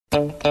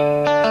Welcome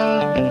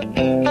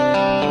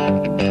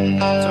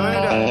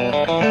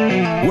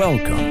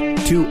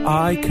to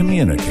I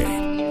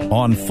Communicate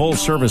on Full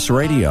Service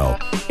Radio,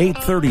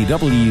 830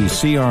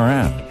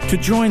 WCRM. To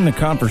join the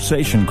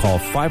conversation, call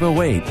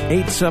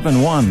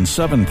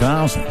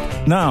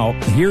 508-871-7000. Now,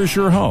 here's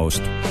your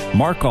host,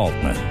 Mark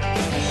Altman.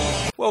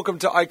 Welcome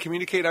to I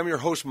Communicate. I'm your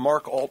host,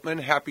 Mark Altman.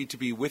 Happy to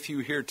be with you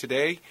here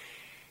today.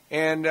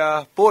 And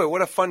boy,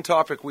 what a fun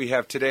topic we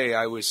have today.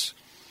 I was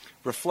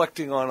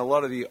reflecting on a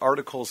lot of the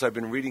articles I've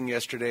been reading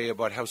yesterday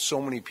about how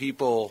so many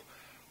people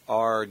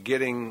are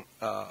getting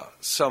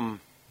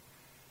some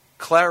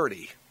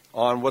clarity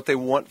on what they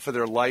want for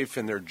their life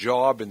and their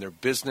job and their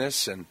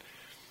business.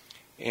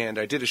 And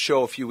I did a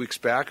show a few weeks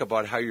back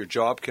about how your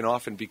job can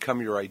often become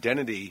your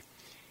identity.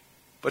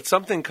 But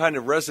something kind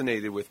of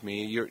resonated with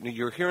me.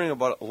 You're hearing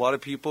about a lot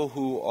of people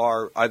who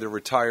are either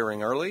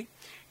retiring early.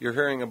 You're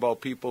hearing about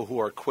people who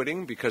are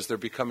quitting because they're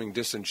becoming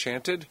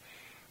disenchanted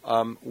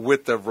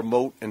with the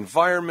remote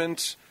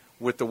environment,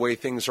 with the way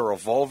things are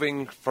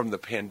evolving from the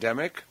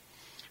pandemic.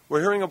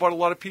 We're hearing about a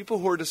lot of people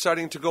who are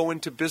deciding to go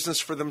into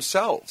business for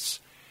themselves,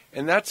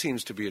 and that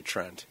seems to be a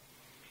trend.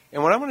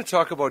 And what I'm going to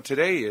talk about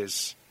today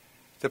is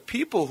the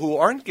people who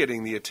aren't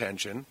getting the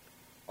attention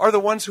are the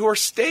ones who are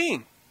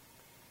staying.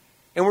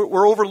 And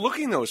we're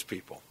overlooking those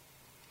people.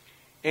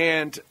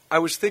 And I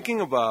was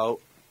thinking about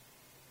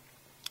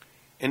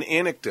an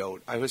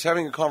anecdote. I was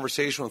having a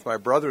conversation with my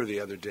brother the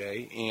other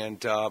day,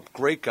 and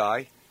great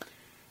guy.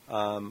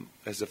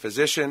 As a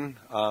physician,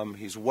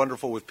 he's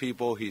wonderful with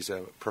people. He's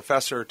a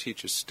professor,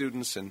 teaches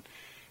students, and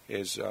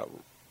is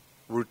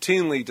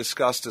routinely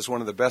discussed as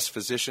one of the best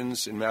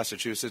physicians in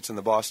Massachusetts and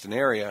the Boston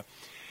area.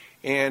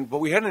 But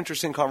we had an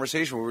interesting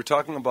conversation. We were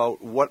talking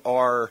about what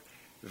our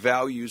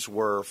values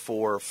were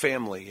for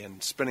family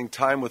and spending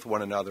time with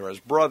one another as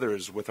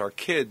brothers, with our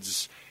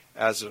kids,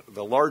 as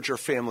the larger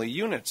family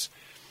units.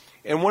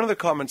 And one of the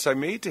comments I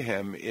made to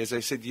him is I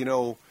said, you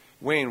know,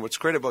 Wayne, what's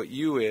great about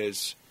you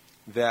is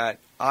that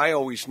I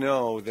always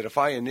know that if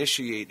I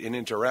initiate an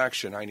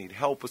interaction, I need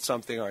help with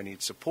something, or I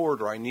need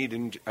support, or I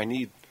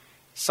need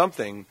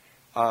something,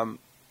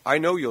 I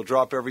know you'll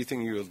drop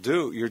everything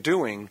you're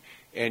doing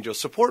and you'll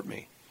support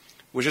me,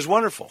 which is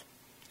wonderful.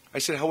 I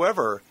said,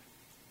 however,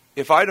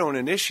 if I don't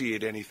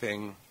initiate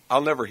anything,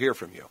 I'll never hear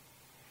from you.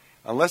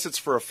 Unless it's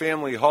for a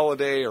family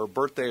holiday or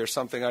birthday or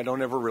something, I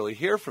don't ever really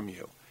hear from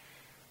you.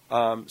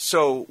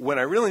 So when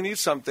I really need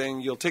something,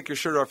 you'll take your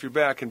shirt off your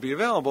back and be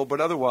available, but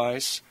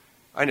otherwise,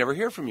 I never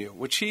hear from you,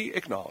 which he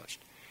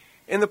acknowledged.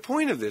 And the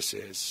point of this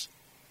is,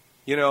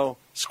 you know,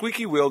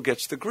 squeaky wheel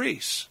gets the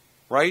grease,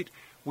 right?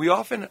 We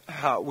often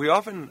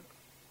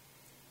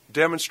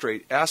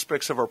demonstrate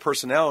aspects of our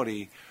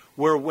personality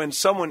where when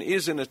someone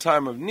is in a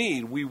time of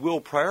need, we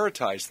will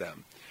prioritize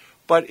them.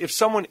 But if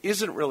someone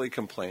isn't really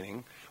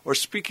complaining or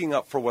speaking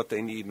up for what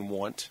they need and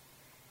want,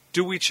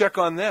 do we check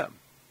on them?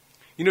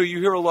 You know, you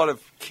hear a lot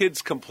of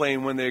kids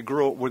complain when they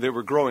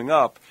were growing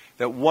up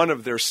that one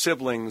of their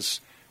siblings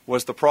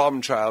was the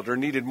problem child or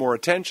needed more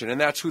attention, and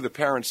that's who the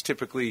parents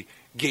typically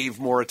gave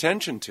more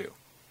attention to,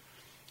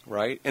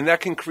 right? And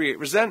that can create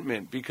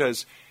resentment,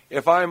 because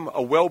if I'm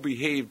a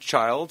well-behaved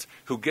child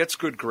who gets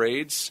good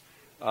grades,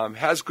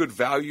 has good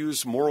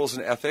values, morals,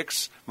 and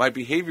ethics, my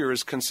behavior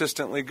is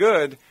consistently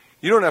good,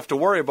 you don't have to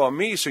worry about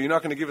me, so you're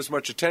not going to give as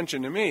much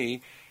attention to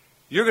me.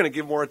 You're going to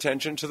give more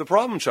attention to the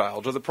problem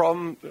child, or the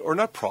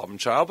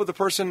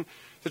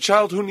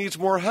child who needs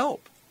more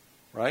help,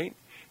 right?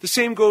 The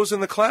same goes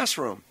in the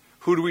classroom.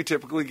 Who do we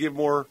typically give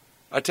more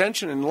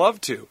attention and love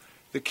to?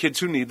 The kids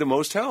who need the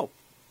most help,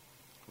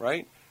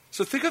 right?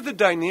 So think of the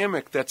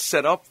dynamic that's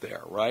set up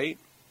there, right?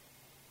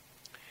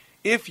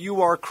 If you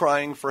are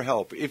crying for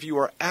help, if you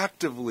are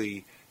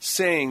actively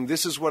saying,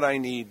 this is what I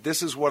need,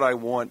 this is what I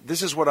want,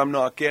 this is what I'm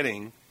not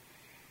getting,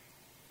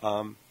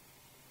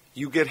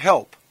 you get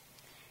help.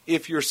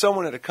 If you're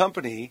someone at a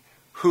company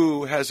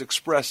who has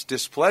expressed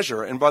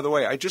displeasure, and by the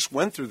way, I just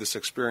went through this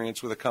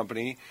experience with a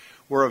company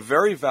where a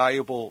very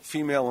valuable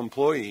female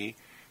employee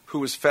who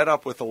was fed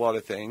up with a lot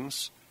of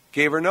things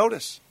gave her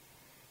notice.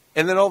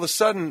 And then all of a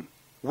sudden,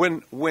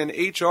 when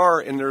HR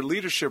and their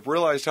leadership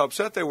realized how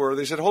upset they were,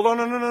 they said, hold on,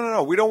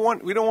 no, we don't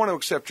want to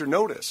accept your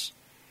notice.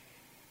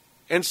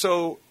 And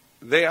so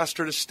they asked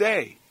her to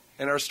stay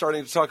and are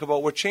starting to talk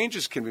about what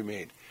changes can be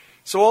made.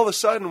 So all of a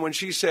sudden, when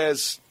she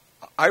says,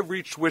 I've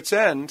reached wit's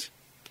end,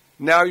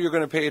 now you're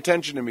going to pay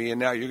attention to me, and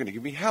now you're going to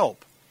give me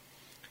help.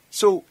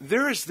 So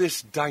there is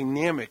this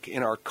dynamic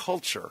in our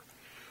culture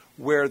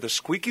where the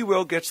squeaky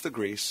wheel gets the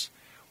grease,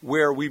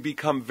 where we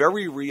become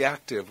very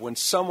reactive when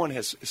someone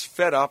is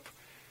fed up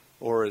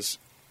or has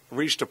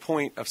reached a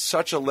point of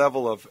such a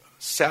level of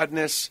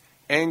sadness,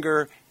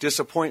 anger,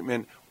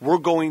 disappointment. We're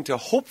going to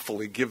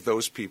hopefully give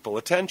those people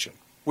attention,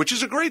 which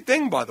is a great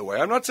thing, by the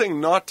way. I'm not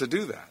saying not to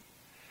do that.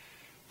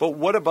 But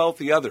what about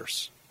the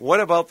others? What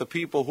about the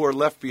people who are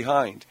left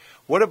behind?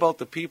 What about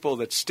the people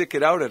that stick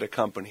it out at a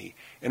company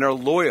and are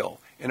loyal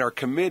and are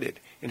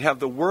committed and have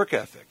the work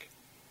ethic?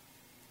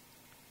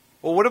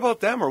 Well, what about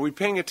them? Are we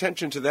paying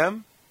attention to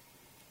them?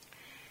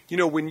 You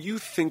know, when you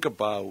think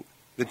about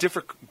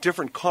the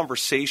different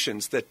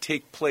conversations that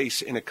take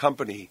place in a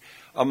company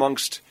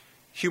amongst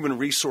human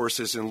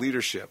resources and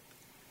leadership.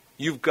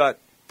 You've got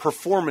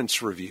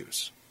performance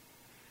reviews.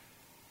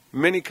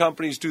 Many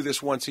companies do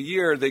this once a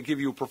year. They give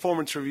you a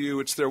performance review.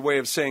 It's their way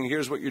of saying,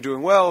 here's what you're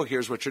doing well,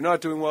 here's what you're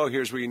not doing well,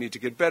 here's where you need to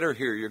get better,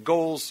 here are your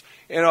goals,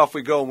 and off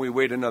we go and we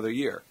wait another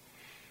year.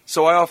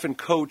 So I often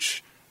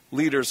coach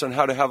leaders on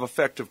how to have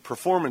effective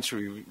performance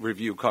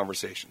review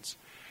conversations.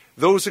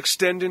 Those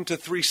extend into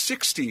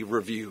 360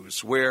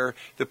 reviews, where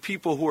the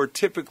people who are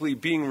typically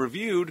being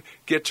reviewed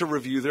get to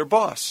review their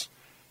boss.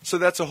 So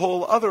that's a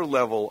whole other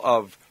level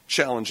of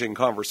challenging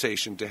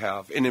conversation to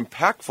have, an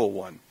impactful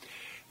one.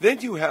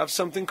 Then you have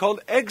something called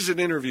exit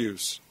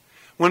interviews.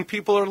 When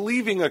people are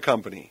leaving a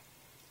company,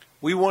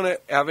 we want to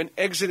have an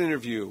exit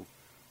interview.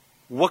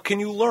 What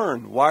can you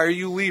learn? Why are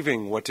you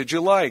leaving? What did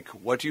you like?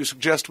 What do you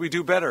suggest we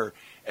do better?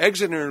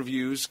 Exit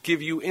interviews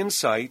give you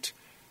insight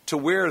to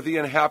where the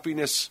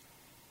unhappiness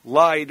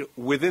lied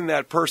within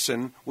that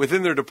person,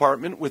 within their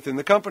department, within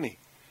the company.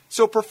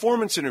 So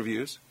performance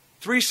interviews,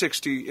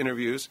 360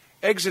 interviews,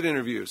 exit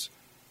interviews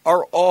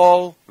are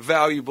all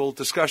valuable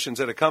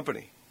discussions at a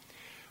company.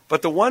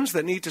 But the ones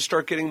that need to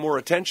start getting more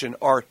attention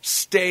are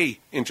stay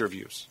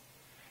interviews.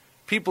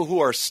 People who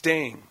are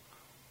staying,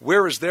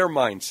 where is their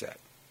mindset?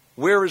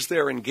 Where is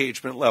their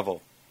engagement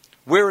level?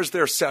 Where is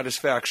their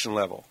satisfaction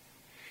level?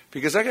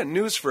 Because I got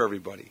news for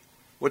everybody.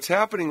 What's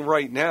happening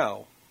right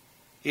now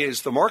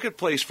is the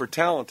marketplace for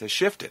talent has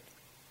shifted.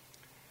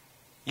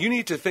 You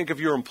need to think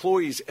of your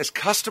employees as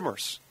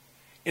customers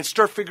and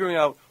start figuring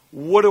out,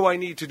 what do I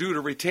need to do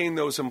to retain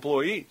those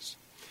employees?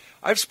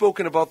 I've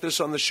spoken about this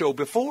on the show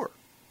before.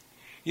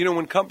 You know,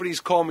 when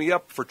companies call me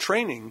up for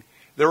training,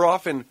 they're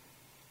often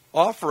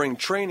offering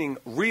training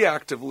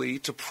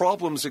reactively to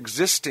problems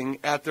existing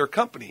at their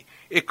company.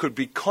 It could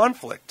be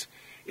conflict.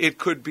 It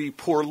could be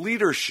poor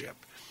leadership.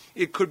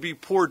 It could be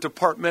poor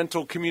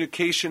departmental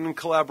communication and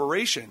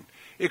collaboration.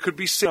 It could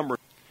be similar.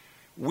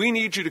 We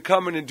need you to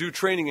come in and do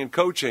training and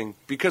coaching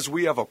because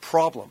we have a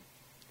problem.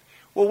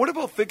 Well, what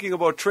about thinking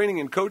about training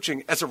and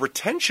coaching as a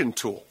retention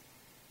tool?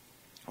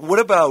 What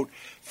about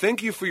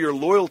thank you for your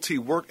loyalty,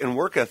 work, and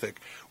work ethic?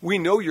 We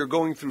know you're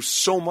going through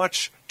so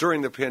much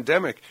during the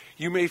pandemic.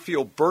 You may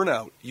feel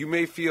burnout. You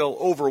may feel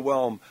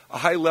overwhelmed, a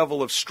high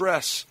level of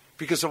stress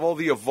because of all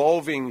the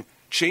evolving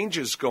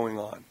changes going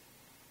on.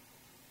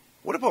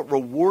 What about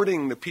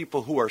rewarding the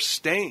people who are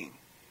staying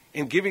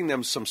and giving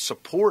them some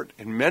support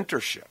and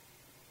mentorship?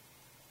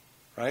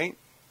 Right?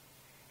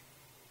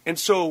 And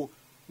so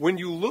when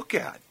you look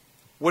at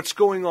what's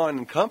going on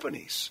in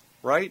companies,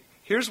 right,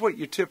 here's what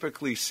you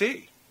typically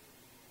see.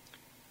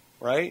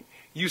 Right?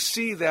 You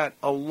see that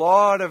a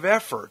lot of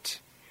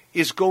effort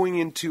is going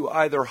into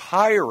either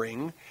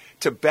hiring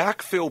to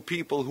backfill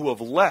people who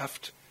have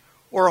left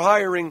or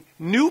hiring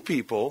new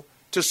people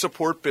to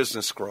support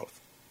business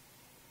growth.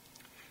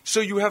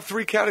 So you have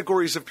three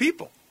categories of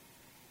people.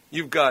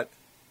 We've got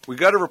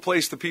to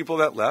replace the people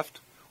that left.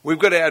 We've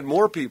got to add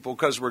more people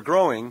because we're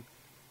growing.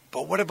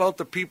 But what about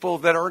the people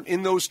that aren't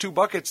in those two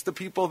buckets, the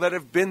people that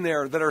have been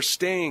there, that are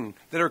staying,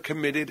 that are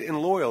committed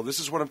and loyal?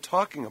 This is what I'm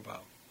talking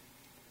about.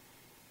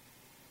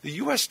 The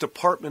U.S.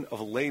 Department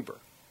of Labor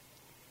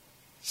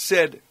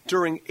said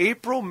during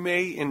April,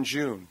 May, and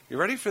June, you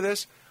ready for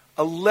this?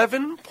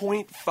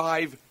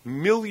 11.5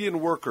 million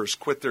workers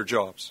quit their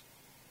jobs.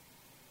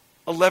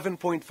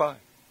 11.5.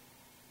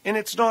 And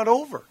it's not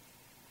over.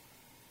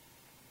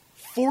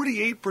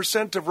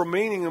 48% of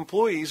remaining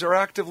employees are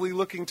actively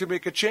looking to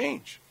make a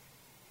change.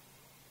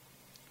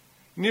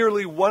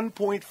 Nearly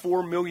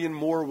 1.4 million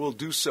more will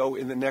do so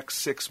in the next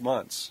 6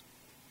 months.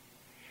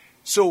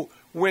 So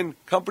when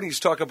companies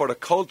talk about a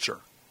culture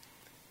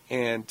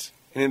and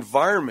an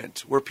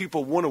environment where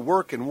people want to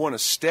work and want to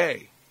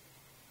stay,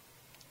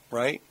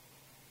 right?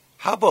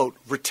 How about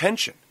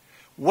retention?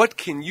 What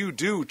can you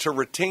do to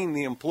retain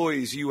the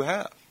employees you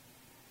have?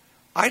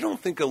 I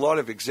don't think a lot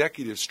of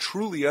executives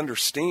truly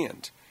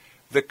understand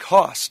the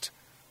cost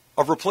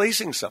of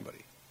replacing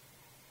somebody.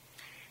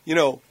 You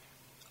know,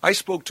 I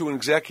spoke to an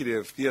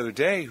executive the other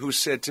day who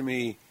said to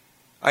me,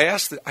 I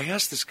asked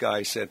this guy,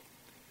 I said,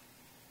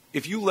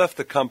 if you left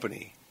the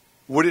company,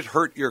 would it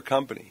hurt your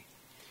company?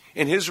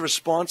 And his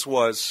response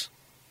was,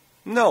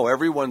 no,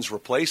 everyone's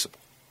replaceable.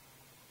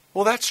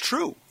 Well, that's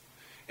true.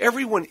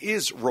 Everyone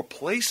is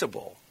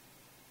replaceable,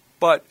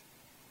 but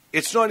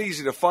it's not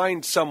easy to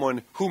find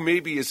someone who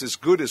maybe is as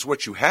good as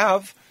what you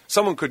have.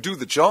 Someone could do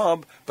the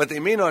job, but they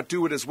may not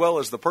do it as well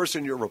as the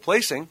person you're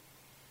replacing.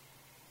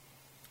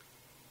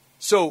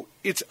 So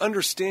it's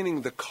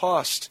understanding the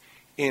cost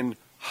in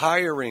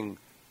hiring,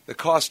 the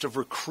cost of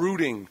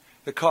recruiting,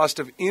 the cost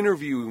of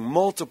interviewing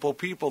multiple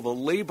people, the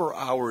labor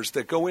hours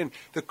that go in,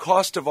 the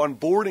cost of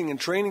onboarding and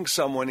training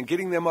someone and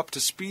getting them up to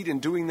speed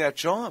and doing that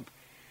job.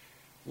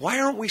 Why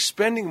aren't we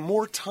spending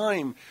more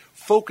time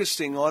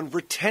focusing on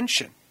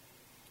retention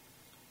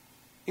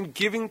and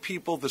giving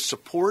people the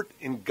support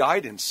and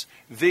guidance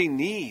they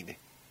need,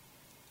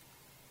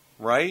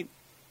 right,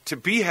 to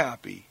be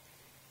happy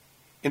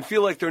and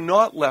feel like they're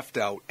not left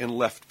out and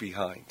left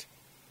behind?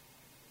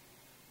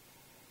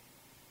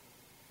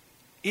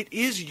 It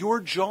is your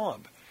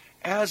job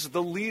as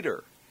the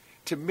leader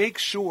to make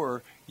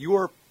sure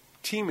your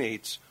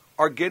teammates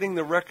are getting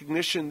the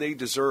recognition they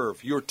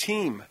deserve. Your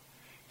team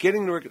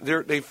getting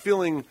they're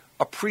feeling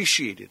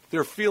appreciated.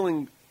 They're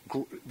feeling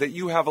that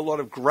you have a lot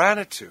of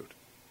gratitude.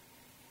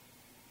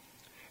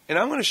 And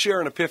I'm going to share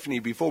an epiphany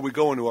before we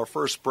go into our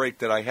first break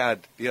that I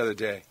had the other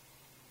day.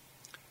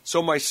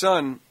 So my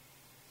son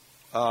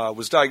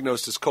was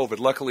diagnosed as COVID.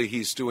 Luckily,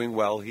 he's doing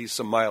well. He's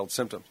some mild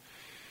symptoms.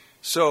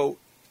 So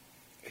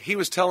he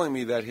was telling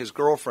me that his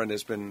girlfriend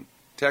has been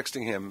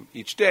texting him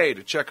each day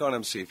to check on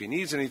him, see if he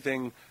needs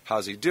anything,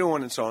 how's he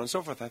doing, and so on and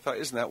so forth. I thought,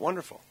 isn't that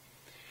wonderful?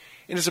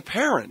 And as a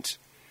parent,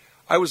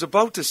 I was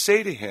about to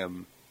say to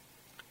him,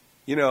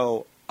 you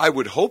know, I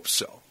would hope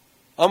so,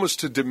 almost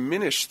to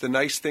diminish the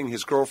nice thing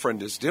his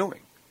girlfriend is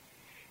doing.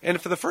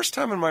 And for the first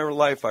time in my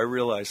life, I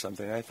realized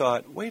something. I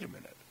thought, wait a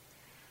minute.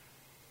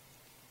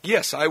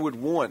 Yes, I would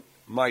want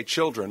my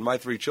children, my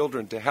 3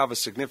 children, to have a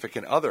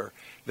significant other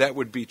that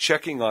would be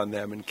checking on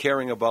them and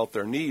caring about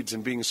their needs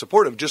and being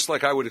supportive, just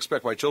like I would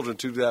expect my children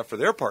to do that for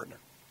their partner.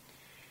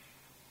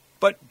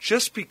 But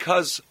just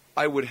because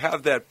I would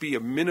have that be a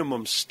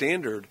minimum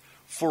standard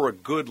for a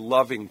good,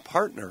 loving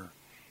partner,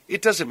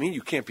 it doesn't mean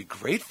you can't be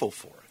grateful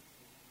for it.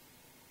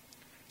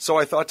 So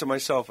I thought to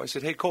myself, I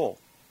said, hey, Cole,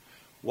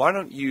 why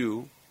don't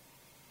you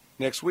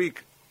next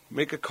week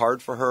make a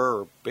card for her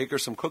or bake her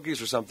some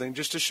cookies or something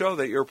just to show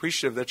that you're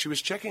appreciative that she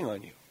was checking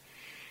on you.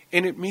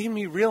 And it made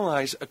me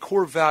realize a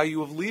core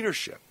value of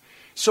leadership.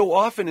 So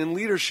often in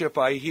leadership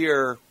I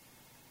hear,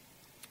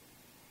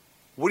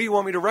 what do you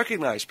want me to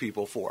recognize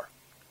people for?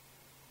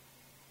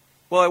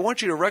 Well, I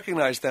want you to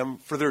recognize them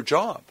for their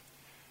job.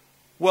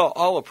 Well,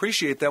 I'll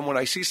appreciate them when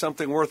I see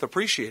something worth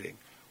appreciating.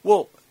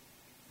 Well,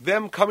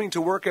 them coming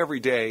to work every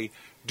day,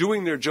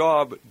 doing their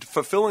job,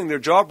 fulfilling their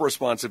job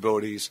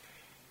responsibilities,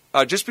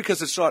 just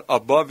because it's not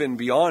above and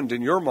beyond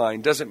in your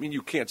mind doesn't mean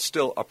you can't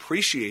still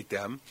appreciate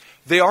them.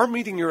 They are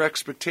meeting your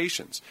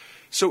expectations.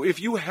 So if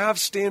you have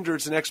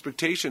standards and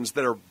expectations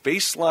that are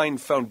baseline,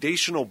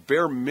 foundational,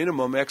 bare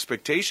minimum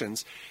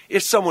expectations,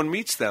 if someone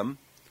meets them,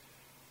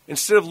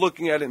 instead of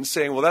looking at it and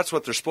saying, well, that's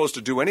what they're supposed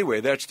to do anyway,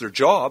 that's their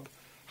job,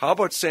 how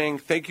about saying,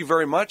 thank you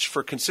very much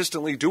for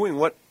consistently doing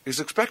what is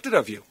expected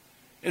of you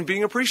and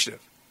being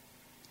appreciative?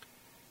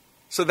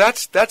 So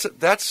that's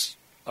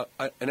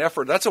an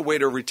effort. That's a way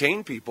to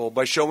retain people,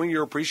 by showing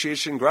your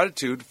appreciation and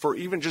gratitude for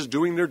even just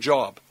doing their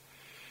job.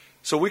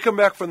 So we come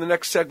back from the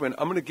next segment.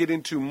 I'm going to get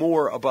into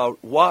more about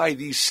why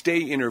these stay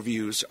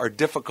interviews are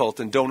difficult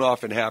and don't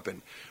often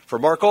happen. For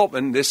Mark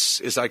Altman,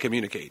 this is I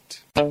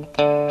Communicate.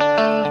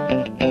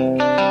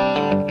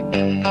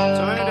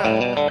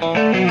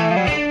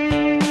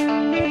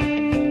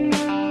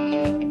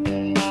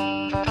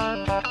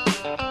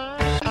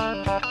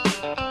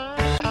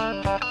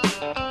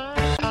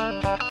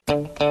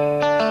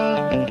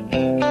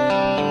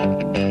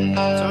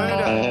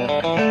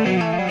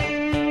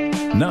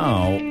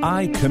 Now,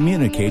 I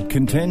Communicate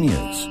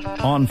continues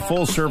on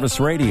Full Service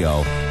Radio,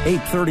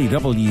 830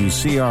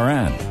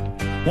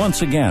 WCRN.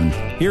 Once again,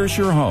 here's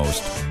your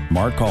host,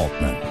 Mark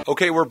Altman.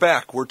 Okay, we're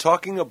back. We're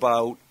talking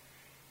about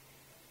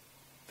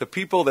the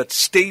people that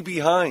stay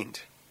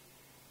behind,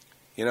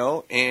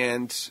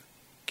 and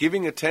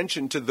giving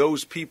attention to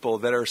those people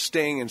that are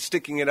staying and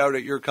sticking it out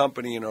at your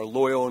company and are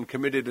loyal and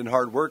committed and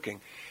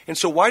hardworking. And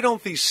so why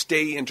don't these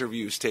stay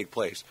interviews take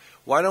place?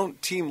 Why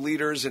don't team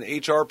leaders and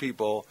HR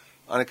people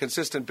on a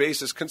consistent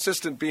basis,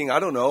 consistent being, I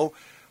don't know,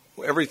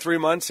 every 3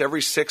 months,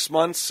 every 6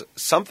 months,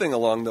 something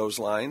along those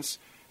lines,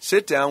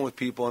 sit down with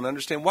people and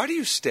understand, why do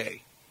you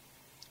stay?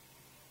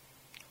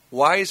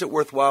 Why is it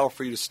worthwhile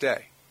for you to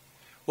stay?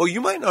 Well,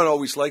 you might not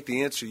always like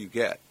the answer you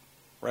get,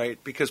 right?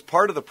 Because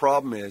part of the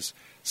problem is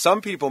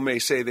some people may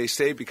say they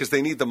stay because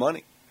they need the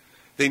money.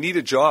 They need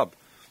a job.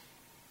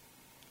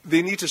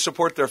 They need to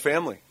support their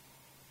family.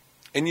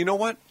 And you know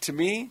what? To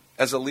me,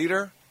 as a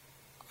leader,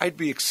 I'd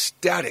be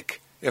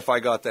ecstatic if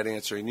I got that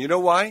answer. And you know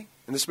why?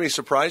 And this may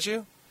surprise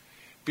you.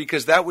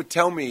 Because that would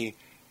tell me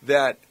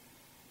that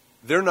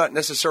they're not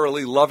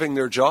necessarily loving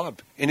their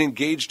job and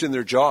engaged in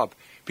their job.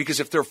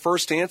 Because if their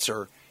first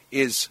answer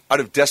is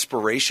out of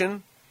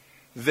desperation,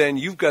 then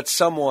you've got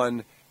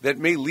someone that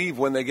may leave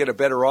when they get a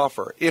better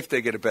offer, if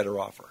they get a better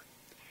offer.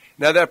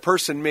 Now, that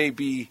person may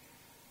be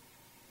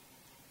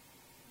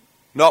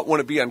not want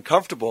to be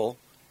uncomfortable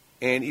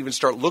and even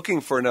start looking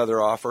for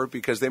another offer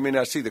because they may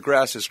not see the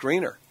grass is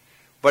greener.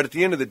 But at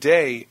the end of the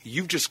day,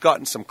 you've just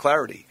gotten some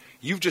clarity.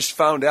 You've just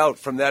found out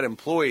from that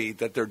employee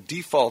that their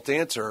default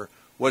answer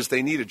was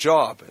they need a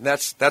job, and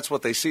that's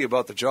what they see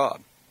about the job.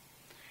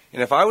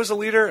 And if I was a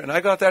leader and I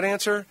got that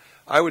answer,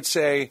 I would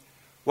say,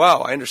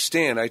 wow, I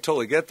understand. I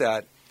totally get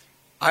that.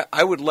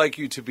 I would like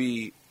you to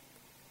be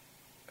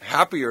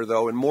happier,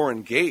 though, and more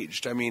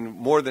engaged. I mean,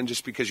 more than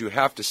just because you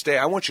have to stay.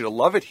 I want you to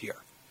love it here.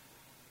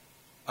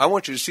 I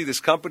want you to see this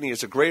company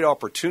as a great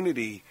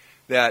opportunity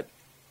that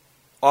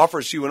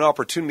offers you an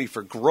opportunity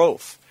for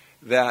growth,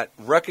 that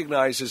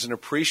recognizes and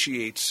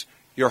appreciates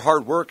your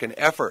hard work and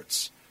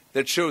efforts,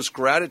 that shows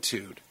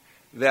gratitude,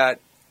 that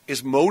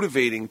is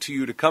motivating to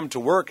you to come to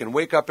work and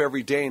wake up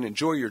every day and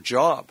enjoy your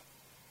job.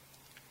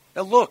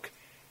 Now look,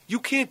 you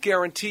can't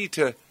guarantee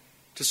to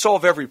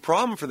solve every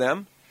problem for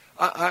them.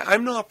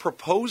 I'm not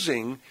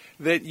proposing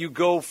that you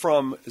go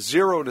from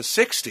 0 to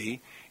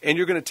 60 and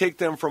you're going to take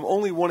them from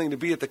only wanting to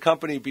be at the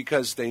company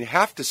because they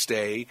have to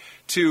stay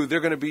to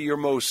they're going to be your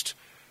most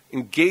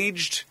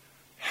engaged,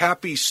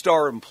 happy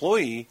star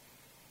employee.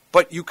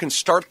 But you can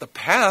start the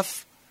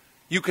path.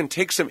 You can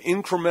take some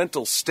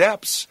incremental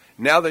steps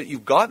now that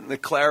you've gotten the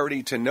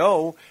clarity to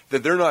know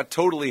that they're not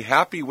totally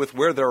happy with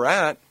where they're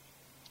at.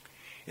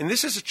 And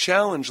this is a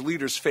challenge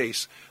leaders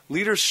face.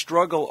 Leaders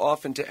struggle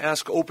often to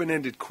ask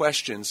open-ended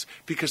questions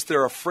because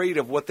they're afraid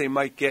of what they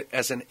might get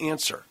as an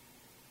answer.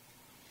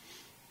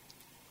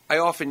 I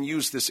often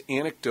use this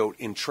anecdote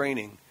in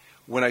training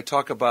when I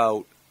talk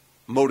about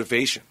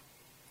motivation.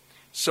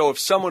 So if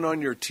someone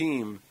on your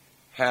team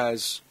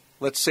has,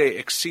 let's say,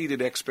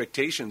 exceeded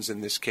expectations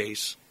in this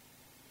case,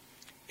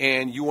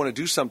 and you want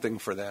to do something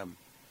for them,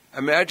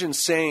 imagine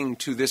saying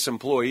to this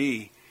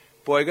employee,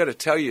 boy, I got to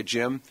tell you,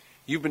 Jim,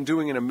 you've been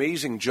doing an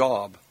amazing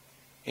job,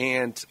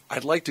 and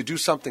I'd like to do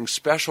something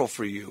special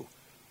for you.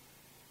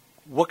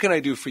 What can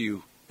I do for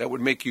you that would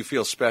make you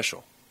feel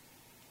special?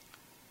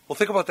 Well,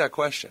 think about that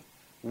question.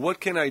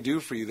 What can I do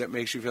for you that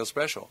makes you feel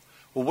special?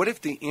 Well, what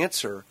if the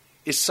answer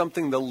is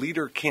something the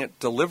leader can't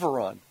deliver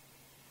on?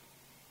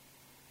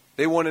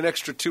 They want an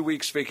extra 2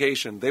 weeks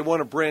vacation. They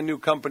want a brand new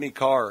company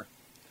car.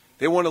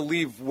 They want to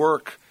leave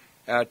work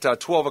at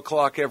 12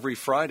 o'clock every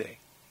Friday.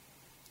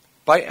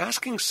 By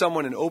asking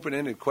someone an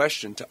open-ended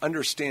question to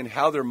understand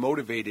how they're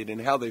motivated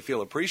and how they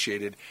feel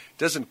appreciated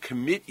doesn't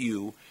commit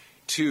you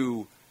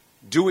to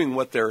doing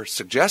what they're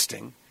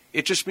suggesting.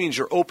 It just means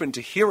you're open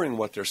to hearing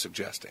what they're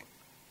suggesting.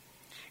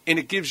 And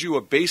it gives you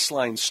a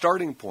baseline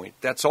starting point.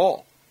 That's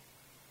all.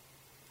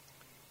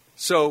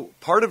 So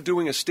part of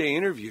doing a stay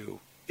interview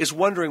is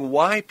wondering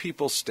why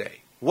people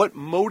stay. What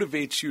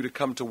motivates you to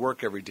come to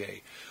work every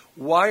day?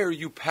 Why are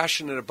you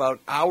passionate about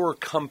our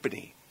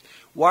company?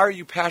 Why are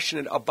you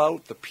passionate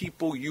about the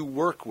people you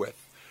work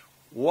with?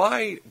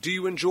 Why do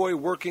you enjoy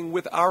working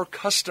with our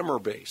customer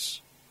base,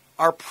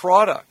 our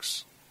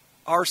products,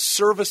 our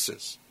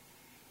services?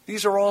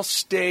 These are all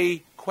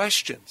stay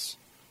questions.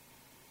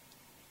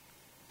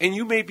 And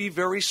you may be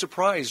very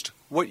surprised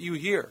what you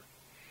hear.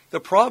 The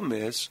problem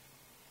is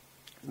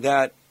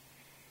that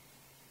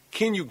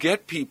can you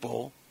get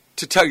people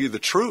to tell you the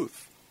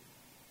truth?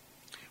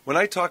 When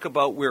I talk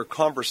about where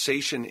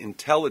conversation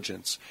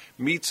intelligence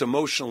meets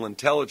emotional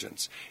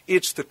intelligence,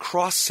 it's the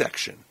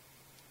cross-section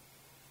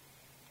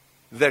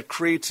that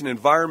creates an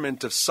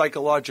environment of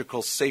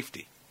psychological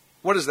safety.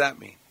 What does that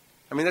mean?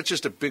 I mean, that's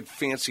just a big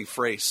fancy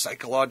phrase,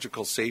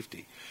 psychological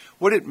safety.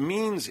 What it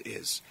means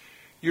is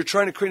you're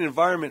trying to create an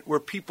environment where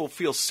people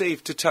feel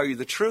safe to tell you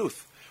the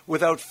truth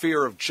without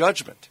fear of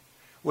judgment,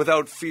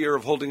 without fear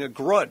of holding a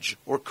grudge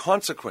or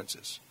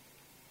consequences,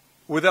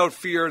 without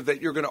fear that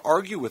you're going to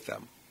argue with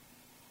them.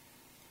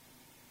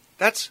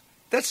 That's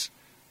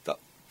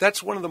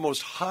one of the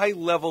most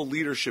high-level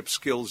leadership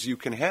skills you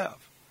can have.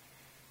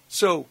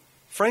 So,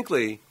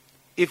 frankly,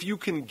 if you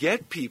can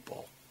get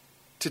people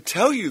to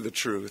tell you the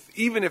truth,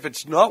 even if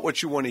it's not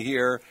what you want to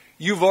hear,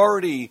 you've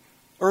already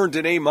earned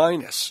an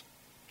A-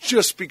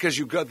 just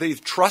because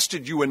they've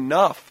trusted you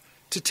enough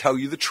to tell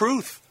you the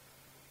truth.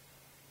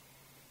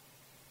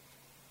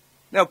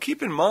 Now,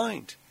 keep in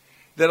mind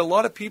that a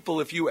lot of people,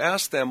 if you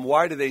ask them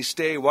why do they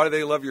stay, why do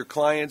they love your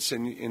clients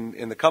and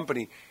in the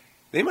company,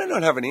 they might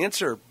not have an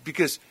answer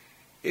because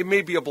it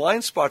may be a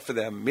blind spot for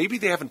them. Maybe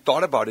they haven't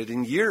thought about it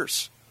in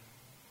years.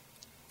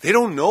 They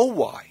don't know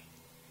why.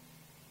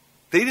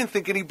 They didn't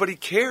think anybody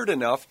cared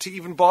enough to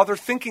even bother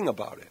thinking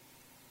about it.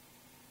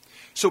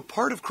 So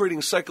part of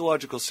creating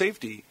psychological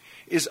safety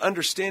is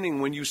understanding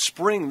when you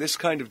spring this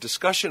kind of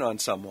discussion on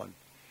someone,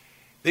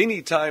 they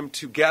need time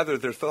to gather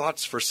their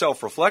thoughts for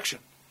self-reflection.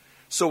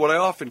 So what I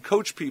often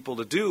coach people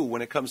to do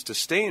when it comes to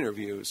stay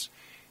interviews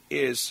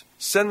is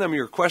send them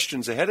your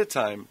questions ahead of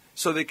time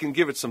so they can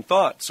give it some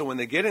thought. So when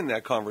they get in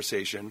that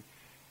conversation,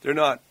 they're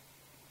not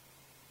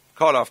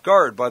caught off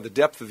guard by the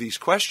depth of these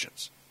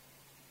questions.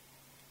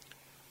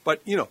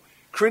 But,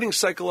 creating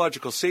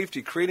psychological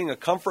safety, creating a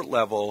comfort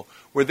level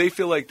where they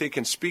feel like they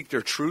can speak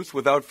their truth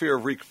without fear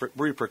of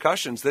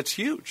repercussions, that's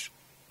huge.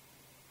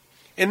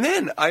 And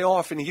then I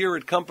often hear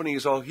at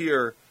companies, I'll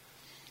hear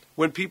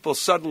when people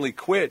suddenly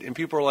quit and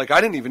people are like, I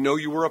didn't even know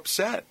you were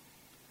upset.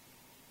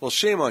 Well,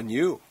 shame on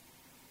you.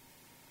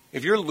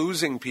 If you're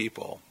losing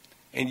people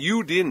and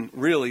you didn't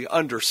really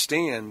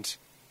understand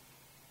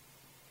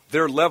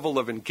their level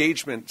of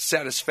engagement,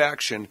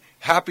 satisfaction,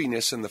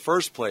 happiness in the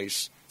first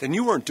place, then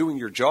you weren't doing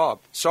your job.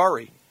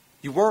 Sorry,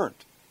 you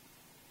weren't.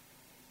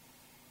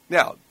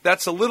 Now,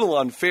 that's a little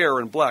unfair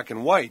in black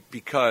and white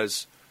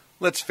because,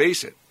 let's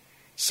face it,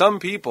 some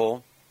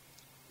people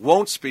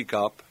won't speak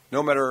up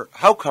no matter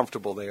how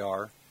comfortable they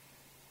are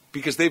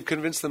because they've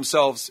convinced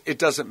themselves it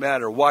doesn't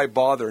matter, why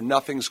bother,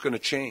 nothing's going to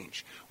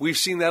change. We've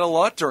seen that a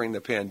lot during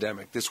the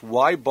pandemic, this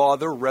why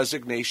bother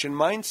resignation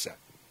mindset.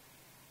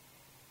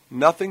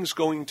 Nothing's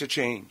going to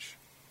change.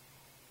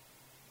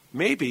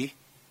 maybe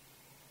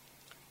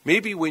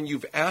when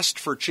you've asked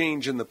for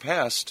change in the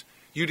past,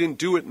 you didn't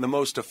do it in the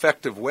most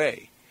effective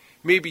way.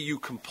 Maybe you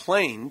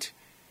complained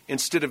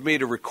instead of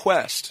made a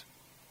request.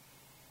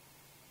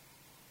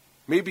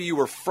 Maybe you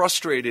were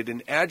frustrated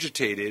and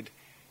agitated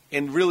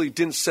and really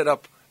didn't set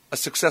up a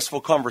successful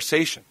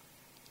conversation.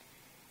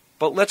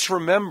 But let's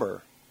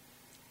remember,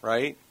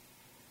 right,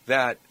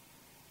 that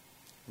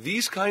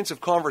these kinds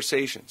of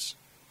conversations,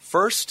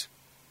 first,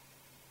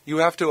 you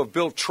have to have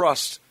built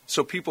trust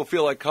so people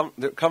feel like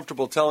they're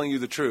comfortable telling you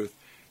the truth.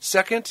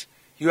 Second,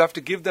 you have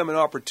to give them an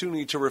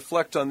opportunity to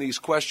reflect on these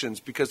questions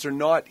because they're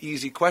not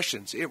easy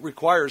questions. It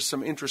requires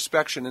some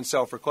introspection and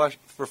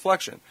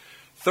self-reflection.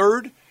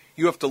 Third,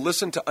 you have to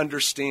listen to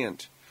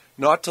understand,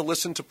 not to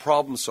listen to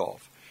problem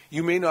solve.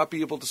 You may not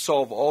be able to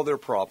solve all their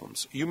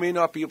problems. You may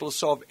not be able to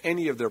solve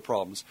any of their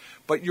problems.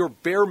 But your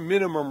bare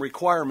minimum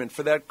requirement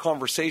for that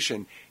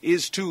conversation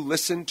is to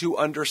listen to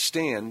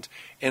understand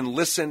and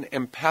listen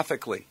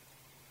empathically.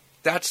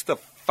 That's the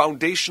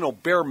foundational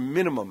bare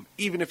minimum,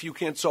 even if you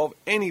can't solve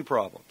any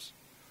problems.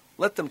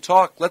 Let them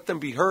talk. Let them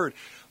be heard.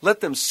 Let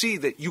them see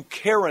that you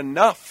care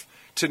enough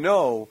to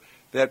know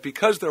that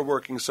because they're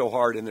working so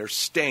hard and they're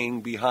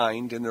staying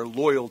behind and they're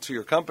loyal to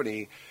your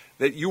company,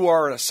 that you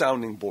are a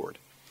sounding board.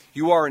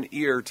 You are an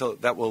ear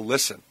that will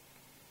listen,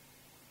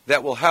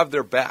 that will have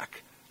their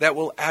back, that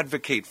will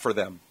advocate for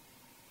them.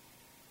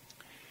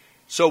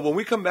 So when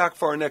we come back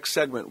for our next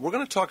segment, we're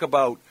going to talk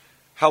about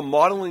how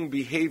modeling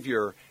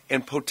behavior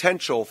and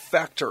potential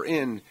factor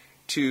in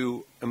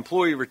to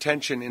employee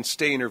retention and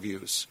stay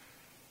interviews.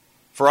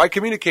 For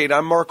iCommunicate,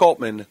 I'm Mark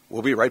Altman.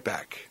 We'll be right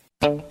back.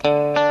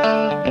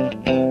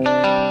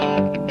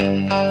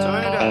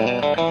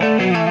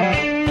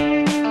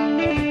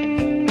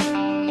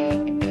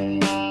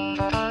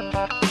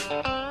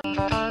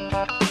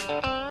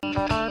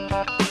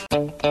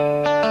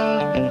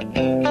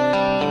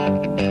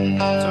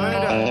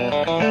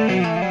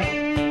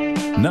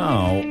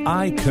 Now,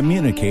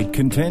 iCommunicate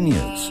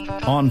continues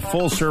on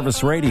Full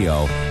Service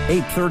Radio,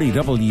 830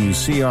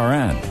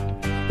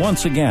 WCRN.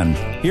 Once again,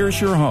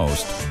 here's your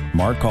host,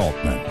 Mark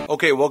Altman.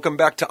 Okay, welcome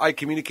back to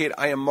iCommunicate.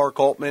 I am Mark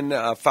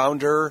Altman,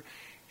 founder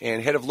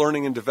and head of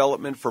learning and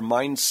development for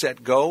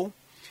Mindset Go.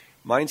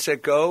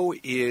 Mindset Go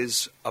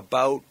is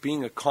about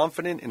being a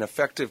confident and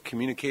effective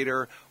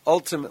communicator,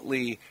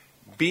 ultimately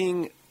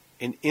being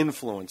an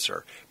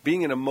influencer,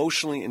 being an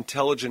emotionally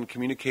intelligent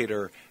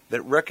communicator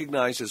that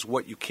recognizes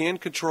what you can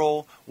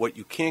control, what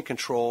you can't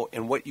control,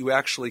 and what you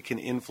actually can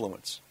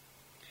influence.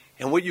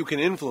 And what you can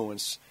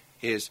influence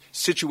is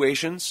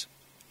situations,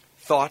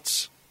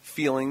 thoughts,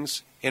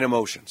 feelings, and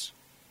emotions.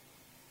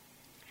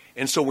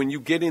 And so when you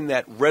get in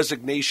that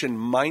resignation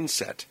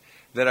mindset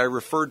that I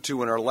referred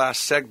to in our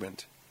last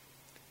segment,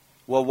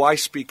 well, why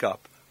speak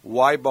up?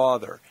 Why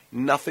bother?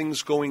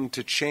 Nothing's going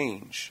to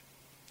change.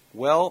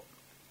 Well,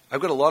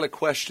 I've got a lot of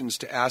questions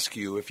to ask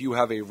you if you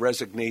have a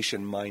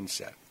resignation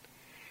mindset.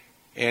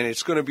 And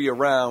it's going to be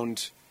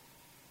around,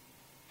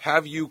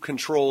 have you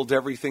controlled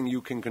everything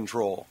you can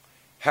control?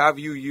 Have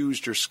you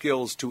used your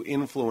skills to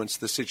influence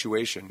the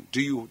situation? Do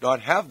you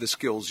not have the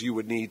skills you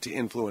would need to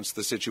influence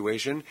the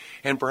situation?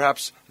 And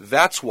perhaps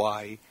that's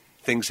why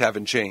things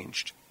haven't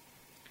changed.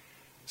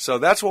 So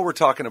that's what we're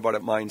talking about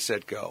at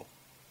Mindset Go.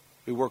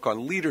 We work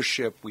on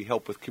leadership, we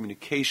help with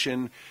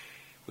communication,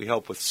 we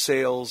help with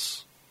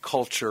sales,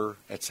 culture,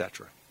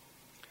 etc.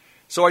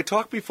 So I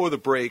talked before the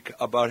break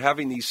about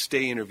having these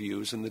stay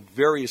interviews and the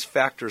various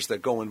factors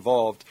that go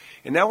involved,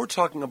 and now we're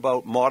talking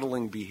about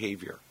modeling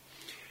behavior.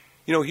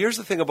 You know, here's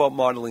the thing about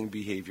modeling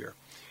behavior.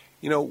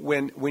 You know,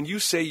 when you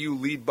say you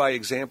lead by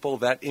example,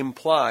 that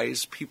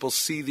implies people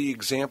see the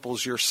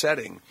examples you're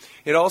setting.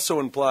 It also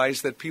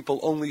implies that people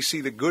only see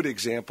the good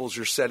examples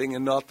you're setting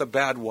and not the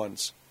bad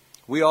ones.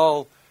 We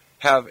all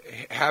have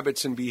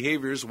habits and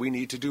behaviors we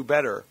need to do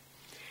better.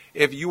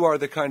 If you are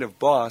the kind of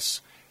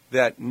boss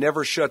that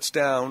never shuts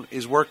down,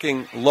 is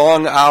working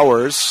long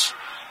hours.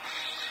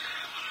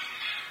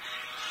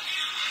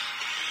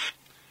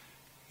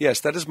 Yes,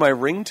 that is my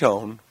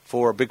ringtone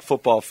for a big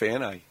football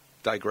fan. I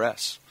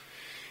digress.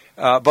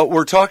 But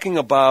we're talking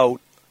about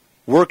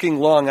working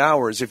long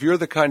hours. If you're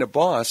the kind of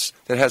boss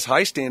that has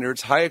high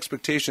standards, high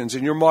expectations,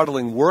 and you're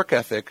modeling work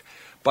ethic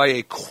by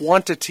a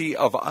quantity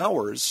of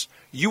hours,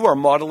 you are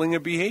modeling a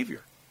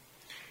behavior.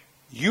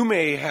 You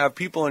may have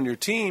people on your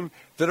team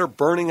that are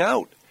burning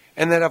out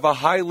and that have a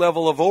high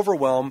level of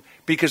overwhelm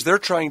because they're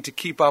trying to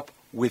keep up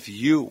with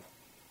you.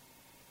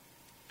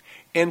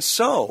 And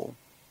so,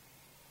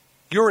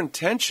 your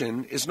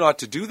intention is not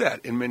to do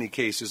that in many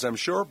cases, I'm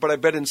sure, but I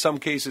bet in some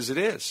cases it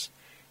is,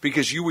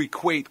 because you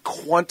equate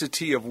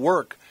quantity of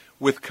work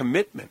with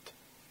commitment.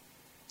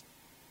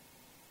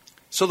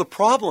 So the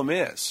problem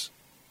is,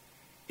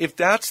 if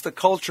that's the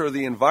culture,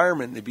 the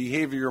environment, the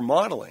behavior you're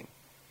modeling,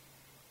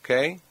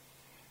 okay,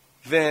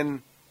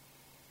 then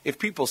if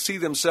people see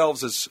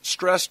themselves as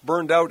stressed,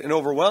 burned out, and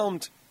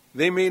overwhelmed,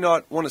 they may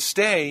not want to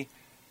stay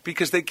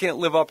because they can't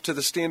live up to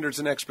the standards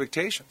and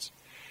expectations.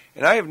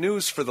 And I have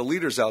news for the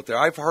leaders out there.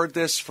 I've heard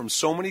this from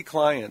so many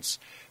clients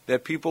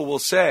that people will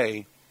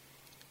say,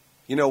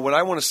 When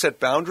I want to set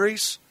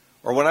boundaries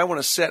or when I want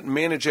to set and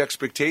manage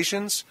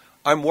expectations,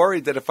 I'm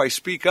worried that if I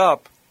speak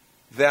up,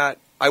 that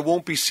I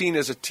won't be seen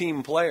as a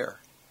team player,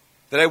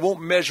 that I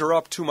won't measure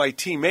up to my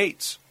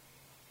teammates.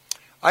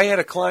 I had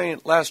a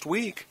client last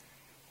week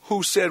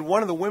who said,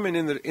 one of the women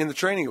in the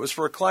training, it was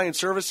for a client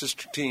services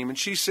team, and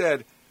she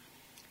said,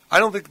 I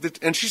don't think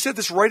that, and she said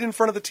this right in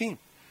front of the team.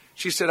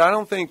 She said, I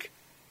don't think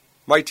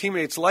my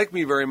teammates like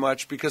me very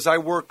much because I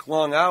work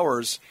long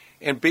hours,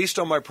 and based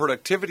on my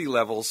productivity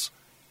levels,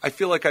 I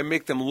feel like I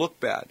make them look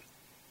bad.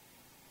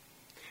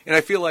 And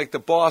I feel like the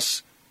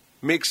boss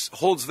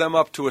holds them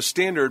up to a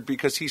standard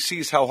because he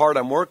sees how hard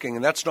I'm working,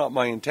 and that's not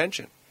my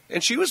intention.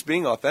 And she was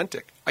being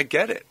authentic. I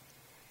get it.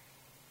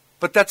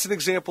 But that's an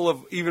example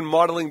of even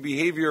modeling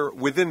behavior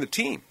within the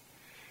team.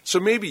 So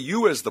maybe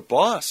you as the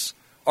boss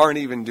aren't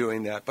even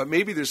doing that, but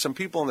maybe there's some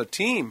people on the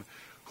team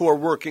who are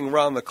working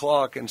around the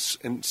clock and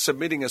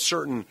submitting a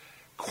certain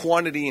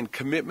quantity and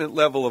commitment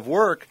level of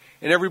work,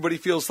 and everybody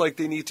feels like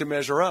they need to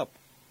measure up.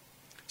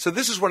 So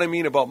this is what I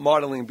mean about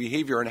modeling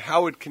behavior and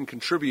how it can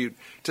contribute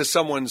to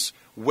someone's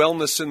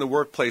wellness in the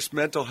workplace,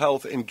 mental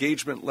health,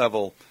 engagement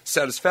level,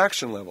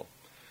 satisfaction level.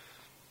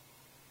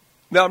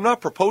 Now, I'm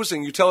not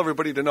proposing you tell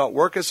everybody to not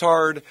work as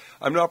hard.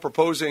 I'm not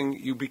proposing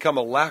you become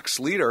a lax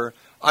leader.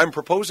 I'm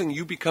proposing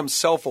you become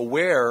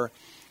self-aware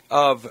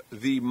of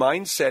the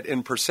mindset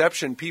and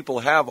perception people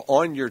have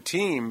on your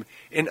team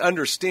and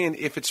understand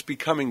if it's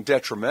becoming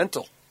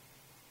detrimental.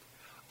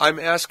 I'm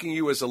asking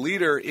you as a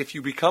leader, if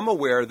you become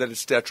aware that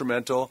it's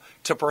detrimental,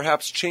 to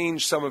perhaps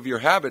change some of your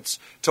habits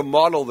to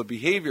model the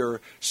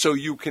behavior so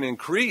you can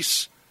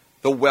increase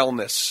the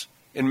wellness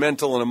in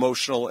mental and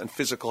emotional and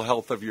physical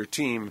health of your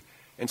team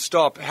and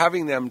stop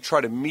having them try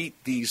to meet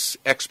these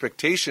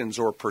expectations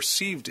or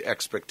perceived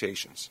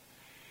expectations.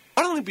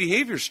 Modeling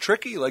behavior is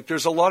tricky. Like,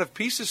 there's a lot of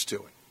pieces to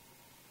it,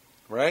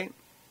 right?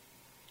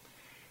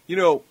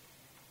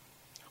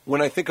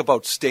 When I think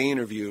about stay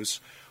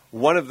interviews,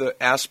 one of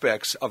the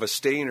aspects of a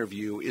stay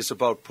interview is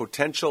about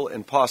potential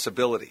and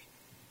possibility.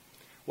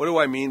 What do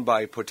I mean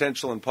by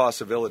potential and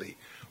possibility?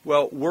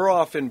 Well, we're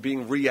often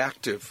being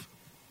reactive.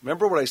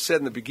 Remember what I said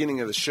in the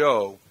beginning of the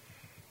show?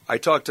 I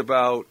talked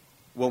about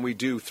when we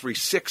do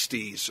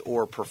 360s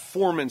or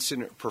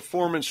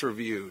performance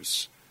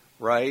reviews,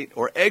 right,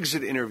 or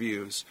exit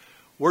interviews,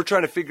 we're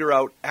trying to figure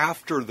out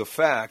after the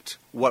fact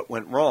what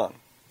went wrong.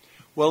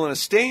 Well, in a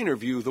stay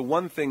interview, the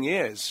one thing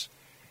is,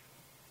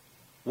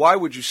 why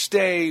would you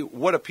stay?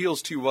 What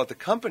appeals to you about the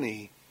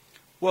company?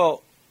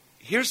 Well,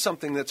 here's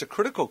something that's a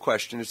critical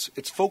question.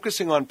 It's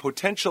focusing on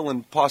potential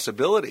and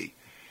possibility.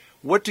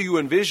 What do you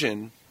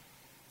envision,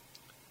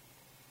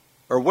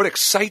 or what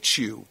excites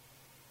you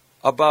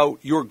about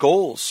your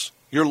goals,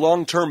 your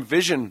long-term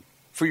vision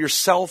for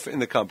yourself in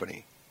the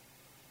company,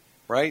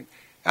 right?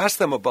 Ask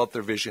them about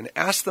their vision.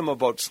 Ask them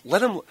about, let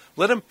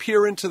them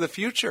peer into the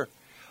future.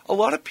 A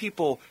lot of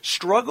people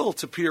struggle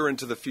to peer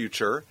into the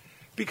future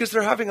because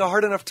they're having a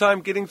hard enough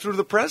time getting through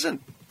the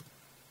present.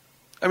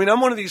 I mean,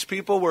 I'm one of these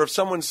people where if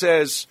someone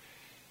says,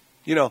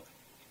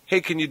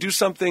 hey, can you do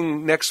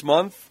something next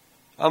month?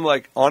 I'm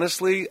like,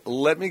 honestly,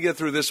 let me get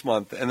through this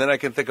month, and then I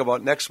can think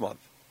about next month.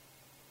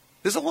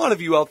 There's a lot of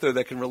you out there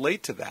that can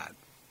relate to that.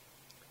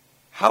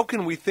 How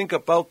can we think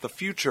about the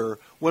future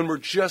when we're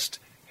just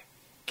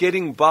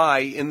getting by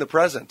in the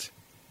present?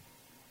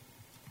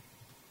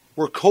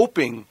 We're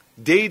coping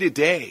day to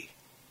day.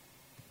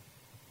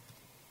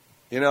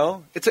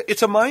 It's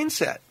a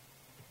mindset.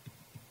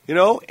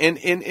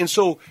 And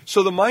so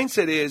the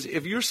mindset is,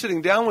 if you're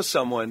sitting down with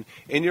someone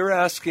and you're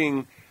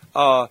asking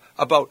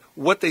about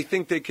what they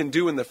think they can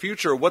do in the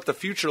future, what the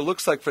future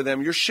looks like for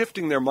them, you're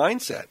shifting their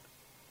mindset.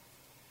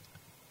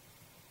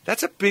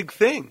 That's a big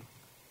thing.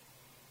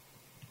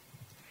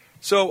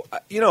 So,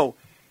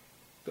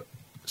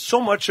 so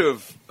much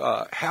of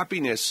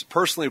happiness,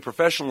 personally,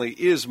 professionally,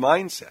 is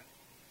mindset.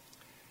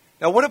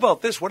 Now, what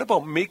about this? What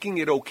about making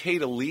it okay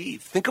to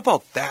leave? Think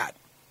about that.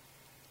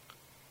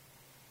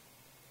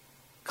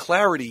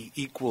 Clarity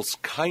equals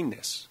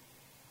kindness.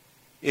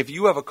 If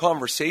you have a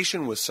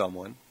conversation with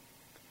someone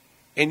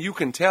and you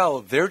can tell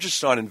they're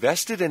just not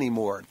invested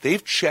anymore,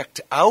 they've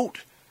checked out,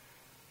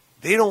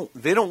 they don't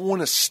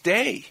want to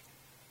stay.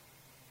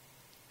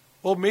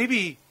 Well,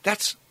 maybe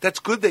that's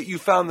good that you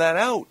found that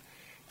out,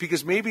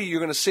 because maybe you're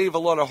going to save a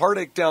lot of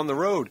heartache down the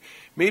road.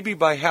 Maybe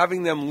by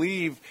having them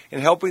leave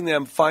and helping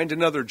them find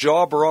another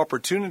job or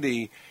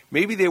opportunity,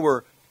 maybe they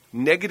were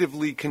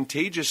negatively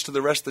contagious to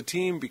the rest of the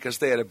team because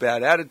they had a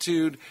bad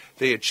attitude,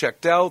 they had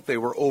checked out, they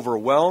were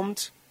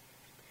overwhelmed.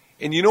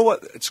 And you know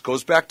what? It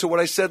goes back to what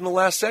I said in the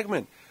last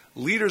segment.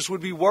 Leaders would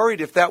be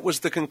worried if that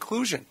was the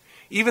conclusion.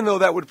 Even though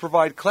that would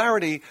provide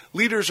clarity,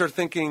 leaders are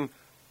thinking,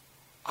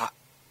 are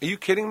you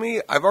kidding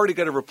me? I've already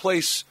got to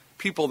replace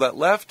people that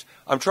left.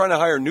 I'm trying to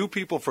hire new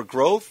people for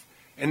growth.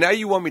 And now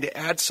you want me to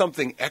add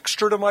something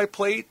extra to my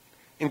plate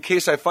in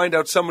case I find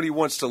out somebody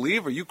wants to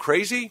leave? Are you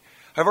crazy?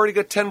 I've already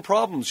got 10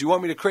 problems. You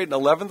want me to create an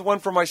 11th one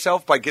for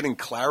myself by getting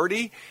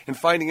clarity and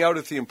finding out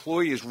if the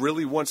employee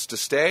really wants to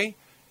stay?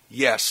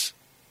 Yes.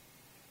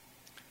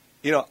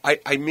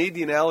 I made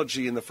the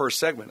analogy in the first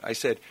segment. I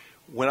said,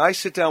 when I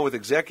sit down with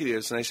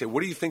executives and I say,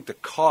 what do you think the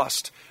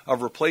cost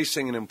of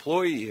replacing an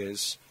employee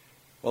is?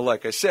 Well,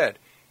 like I said,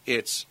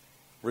 it's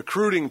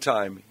recruiting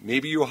time.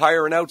 Maybe you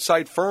hire an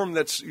outside firm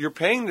you're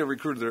paying to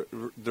recruit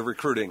the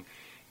recruiting.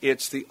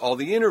 It's all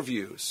the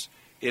interviews.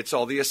 It's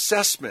all the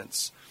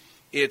assessments.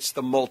 It's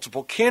the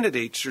multiple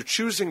candidates you're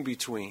choosing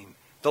between.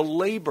 The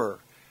labor,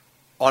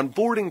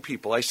 onboarding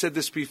people. I said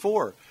this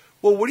before.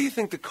 Well, what do you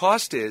think the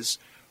cost is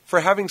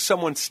for having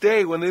someone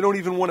stay when they don't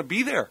even want to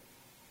be there?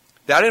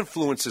 That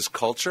influences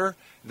culture.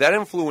 That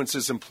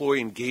influences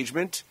employee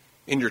engagement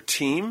in your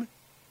team,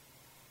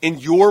 in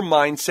your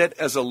mindset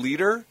as a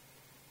leader.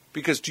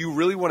 Because do you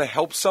really want to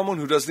help someone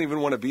who doesn't even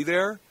want to be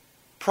there?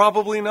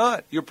 Probably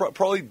not.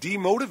 Probably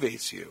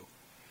demotivates you.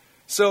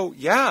 So,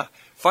 yeah,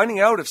 finding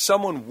out if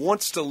someone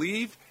wants to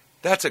leave,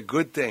 that's a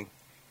good thing.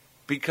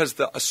 Because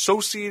the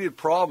associated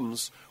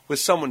problems with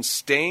someone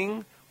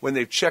staying when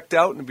they've checked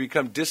out and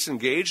become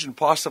disengaged and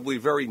possibly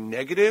very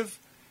negative,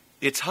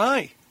 it's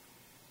high.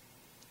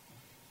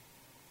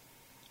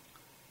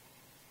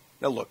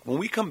 Now look, when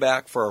we come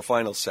back for our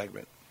final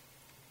segment,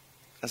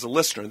 as a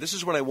listener, this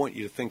is what I want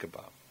you to think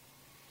about.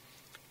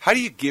 How do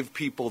you give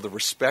people the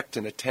respect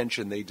and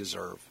attention they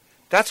deserve?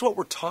 That's what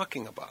we're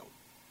talking about.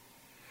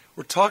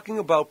 We're talking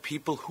about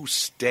people who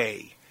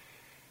stay,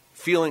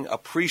 feeling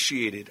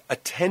appreciated,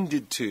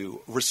 attended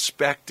to,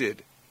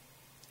 respected.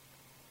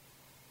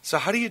 So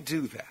how do you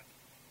do that?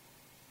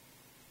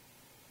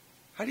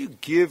 How do you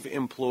give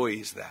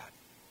employees that?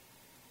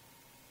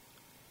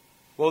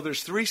 Well,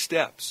 there's 3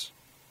 steps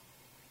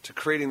to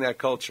creating that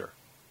culture.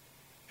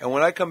 And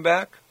when I come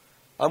back,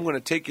 I'm going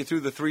to take you through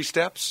the 3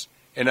 steps,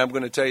 and I'm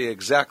going to tell you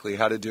exactly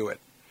how to do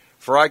it.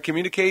 For I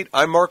Communicate,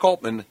 I'm Mark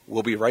Altman.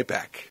 We'll be right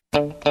back.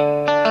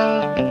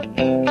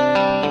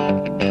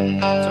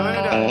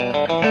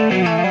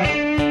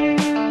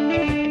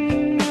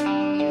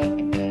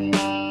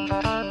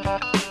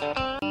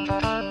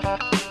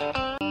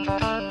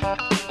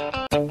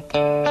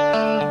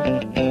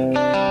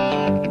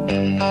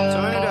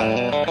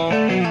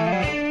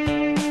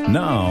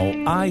 Now,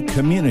 I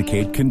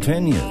Communicate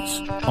continues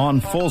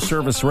on Full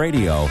Service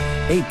Radio,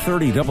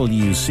 830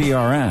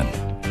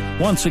 WCRN.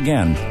 Once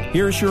again,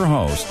 here's your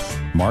host,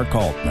 Mark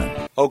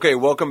Altman. Okay,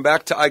 welcome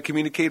back to I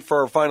Communicate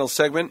for our final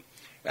segment.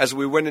 As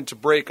we went into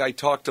break, I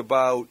talked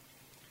about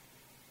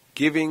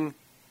giving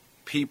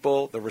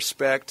people the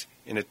respect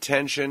and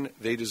attention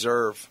they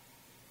deserve.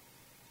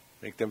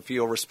 Make them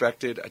feel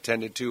respected,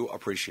 attended to,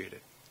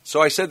 appreciated.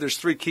 So I said there's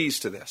 3 keys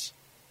to this.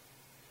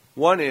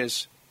 One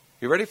is,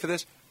 you ready for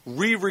this?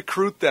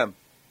 Re-recruit them.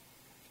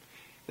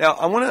 Now,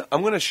 I'm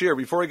going to share,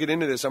 before I get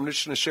into this, I'm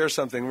just going to share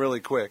something really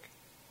quick.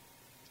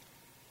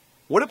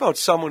 What about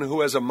someone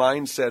who has a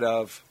mindset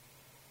of,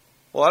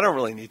 well, I don't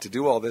really need to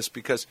do all this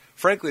because,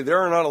 frankly, there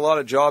are not a lot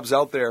of jobs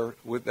out there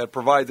that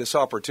provide this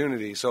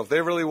opportunity. So if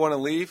they really want to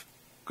leave,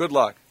 good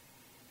luck.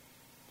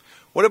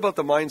 What about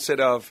the mindset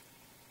of,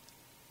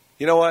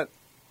 you know what?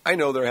 I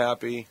know they're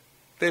happy.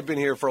 They've been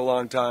here for a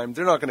long time.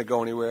 They're not going to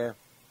go anywhere.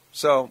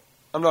 So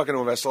I'm not going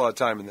to invest a lot of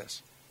time in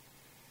this.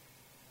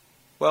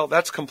 Well,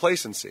 that's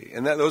complacency,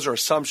 and those are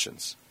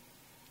assumptions.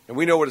 And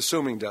we know what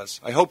assuming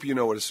does. I hope you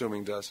know what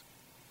assuming does.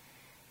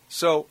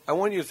 So I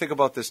want you to think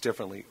about this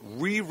differently.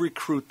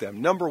 Re-recruit them.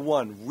 Number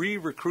 1,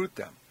 re-recruit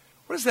them.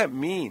 What does that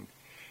mean?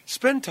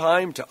 Spend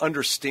time to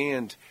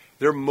understand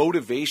their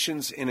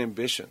motivations and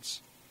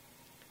ambitions.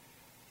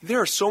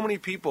 There are so many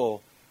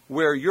people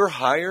where you're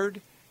hired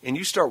and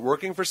you start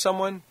working for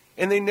someone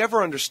and they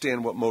never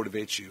understand what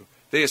motivates you.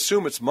 They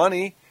assume it's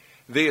money.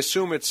 They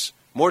assume it's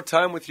more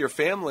time with your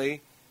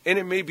family. And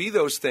it may be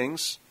those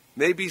things.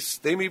 They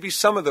may be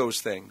some of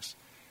those things.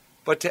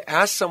 But to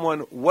ask someone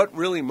what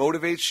really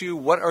motivates you,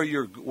 what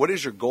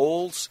is your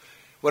goals,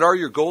 what are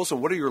your goals,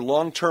 and what are your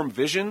long-term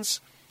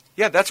visions?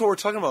 Yeah, that's what we're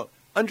talking about.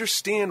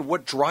 Understand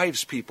what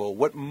drives people,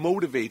 what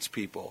motivates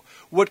people,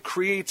 what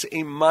creates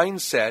a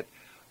mindset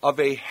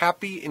of a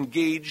happy,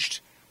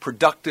 engaged,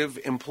 productive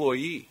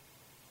employee.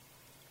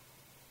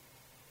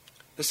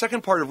 The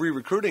second part of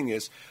re-recruiting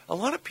is a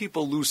lot of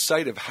people lose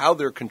sight of how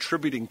they're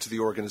contributing to the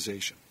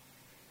organization.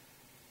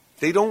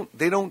 They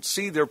don't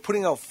see they're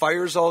putting out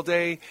fires all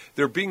day.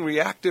 They're being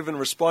reactive and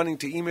responding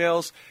to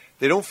emails.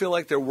 They don't feel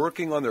like they're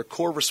working on their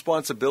core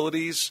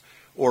responsibilities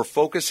or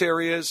focus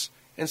areas.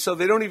 And so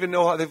they don't even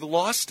know how they've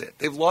lost it.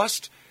 They've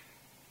lost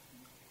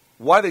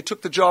why they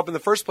took the job in the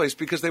first place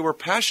because they were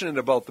passionate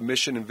about the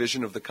mission and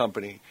vision of the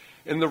company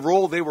and the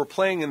role they were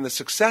playing in the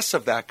success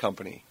of that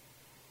company.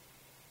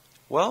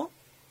 Well,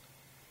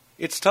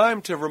 it's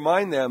time to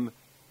remind them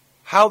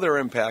how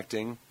they're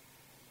impacting,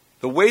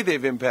 the way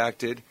they've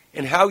impacted,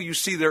 and how you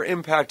see their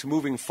impact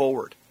moving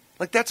forward.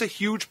 Like, that's a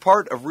huge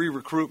part of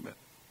re-recruitment.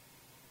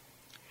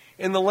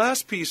 And the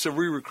last piece of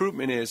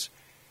re-recruitment is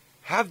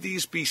have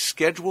these be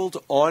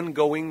scheduled,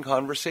 ongoing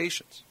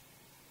conversations.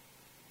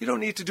 You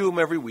don't need to do them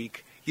every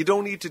week. You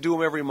don't need to do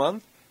them every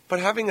month. But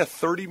having a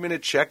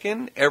 30-minute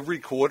check-in every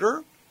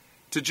quarter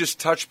to just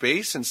touch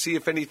base and see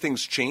if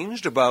anything's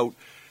changed about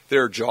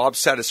their job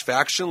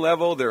satisfaction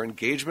level, their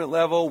engagement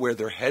level, where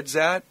their head's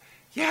at,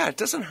 yeah, it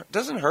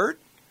doesn't hurt.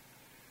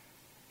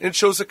 And it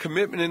shows a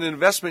commitment and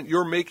investment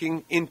you're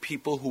making in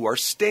people who are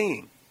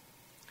staying.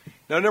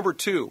 Now, number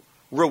 2,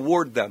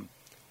 reward them.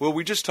 Well,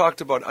 we just talked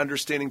about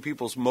understanding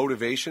people's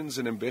motivations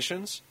and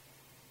ambitions.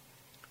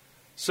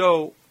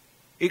 So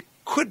it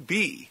could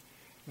be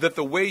that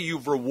the way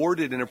you've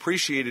rewarded and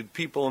appreciated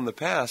people in the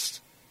past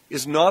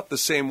is not the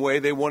same way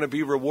they want to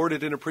be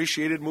rewarded and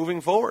appreciated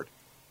moving forward.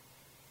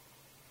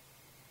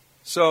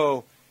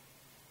 So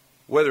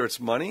whether it's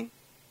money,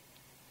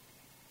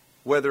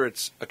 whether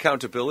it's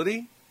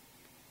accountability,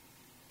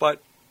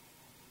 but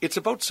it's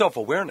about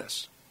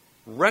self-awareness.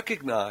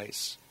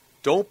 Recognize,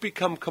 don't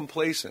become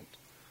complacent.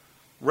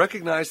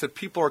 Recognize that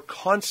people are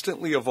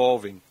constantly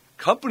evolving.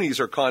 Companies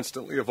are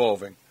constantly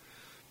evolving.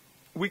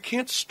 We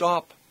can't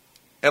stop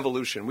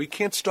evolution. We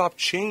can't stop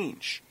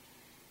change.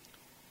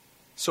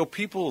 So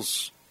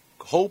people's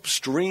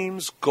hopes,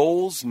 dreams,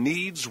 goals,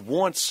 needs,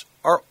 wants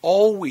are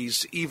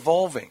always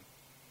evolving.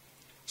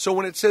 So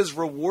when it says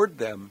reward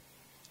them,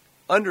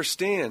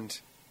 understand,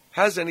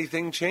 has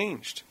anything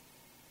changed?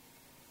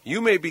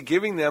 You may be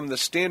giving them the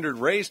standard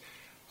raise.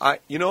 I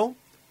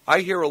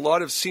hear a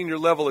lot of senior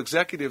level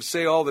executives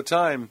say all the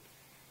time,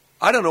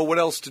 I don't know what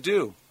else to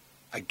do.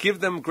 I give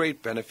them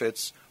great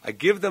benefits. I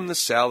give them the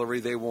salary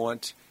they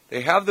want.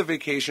 They have the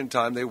vacation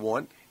time they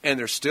want, and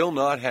they're still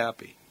not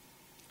happy.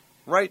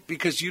 Right?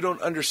 Because you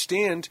don't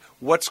understand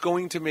what's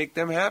going to make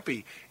them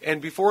happy.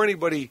 And before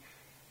anybody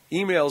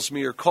emails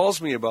me or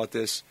calls me about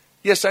this,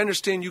 yes, I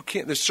understand you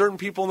can't. There's certain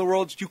people in the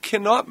world you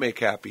cannot make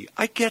happy.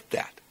 I get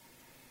that.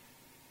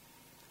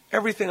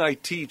 Everything I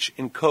teach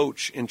and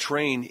coach and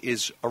train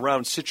is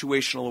around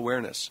situational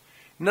awareness.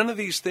 None of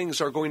these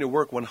things are going to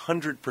work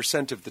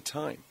 100% of the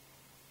time.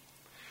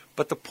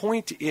 But the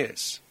point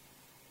is,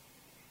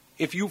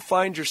 if you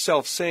find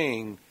yourself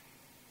saying,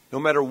 no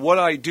matter what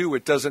I do,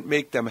 it doesn't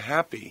make them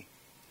happy,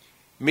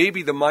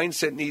 maybe the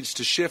mindset needs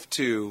to shift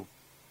to,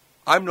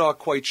 I'm not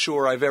quite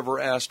sure I've ever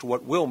asked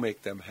what will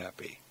make them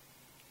happy.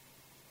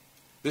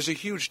 There's a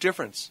huge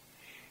difference.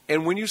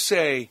 And when you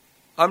say,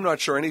 I'm not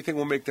sure anything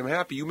will make them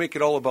happy, you make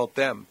it all about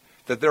them,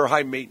 that they're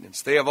high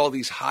maintenance. They have all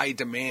these high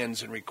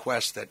demands and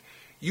requests that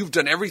you've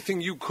done everything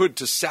you could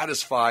to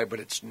satisfy, but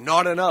it's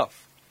not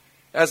enough.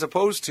 As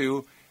opposed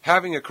to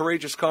having a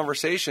courageous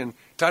conversation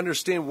to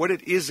understand what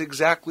it is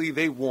exactly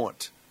they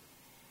want.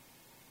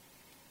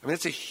 I mean,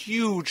 it's a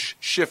huge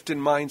shift in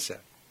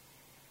mindset.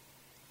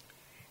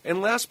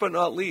 And last but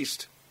not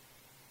least,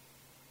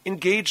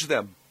 engage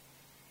them.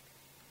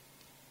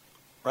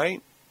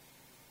 Right?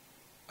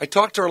 I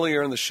talked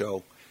earlier in the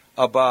show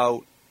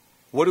about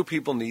what do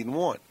people need and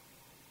want.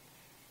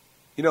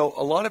 You know,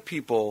 a lot of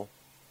people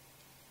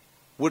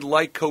would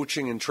like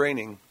coaching and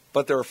training,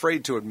 but they're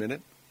afraid to admit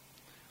it.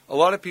 A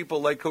lot of people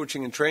like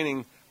coaching and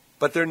training,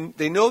 but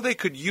they know they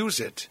could use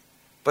it,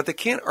 but they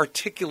can't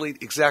articulate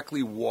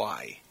exactly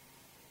why.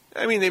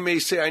 I mean, they may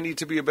say, I need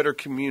to be a better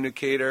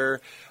communicator.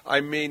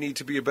 I may need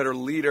to be a better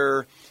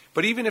leader.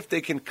 But even if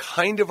they can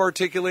kind of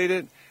articulate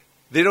it,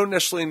 they don't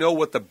necessarily know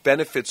what the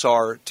benefits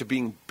are to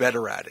being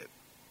better at it.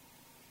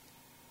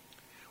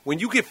 When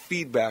you give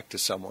feedback to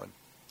someone,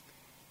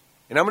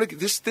 and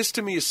this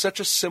to me is such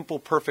a simple,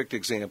 perfect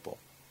example.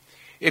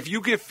 If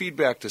you give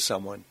feedback to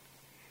someone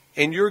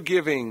and you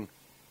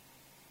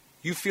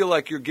feel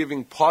like you're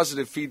giving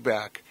positive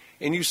feedback,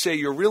 and you say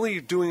you're really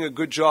doing a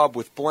good job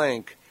with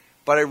blank,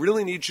 but I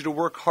really need you to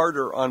work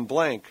harder on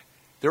blank,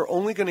 they're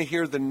only going to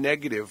hear the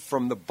negative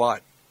from the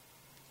but.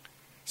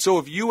 So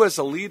if you as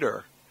a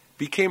leader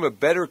became a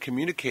better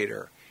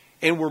communicator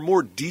and were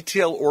more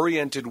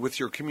detail-oriented with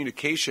your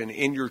communication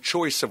in your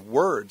choice of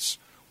words,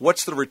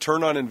 what's the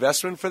return on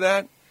investment for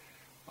that?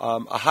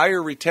 A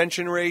higher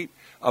retention rate,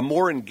 a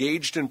more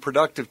engaged and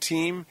productive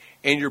team,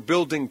 and you're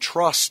building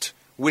trust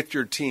with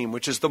your team,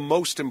 which is the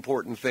most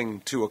important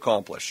thing to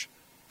accomplish.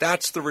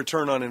 That's the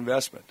return on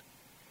investment.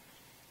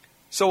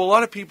 So a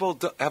lot of people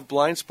have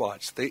blind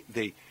spots. They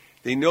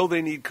know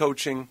they need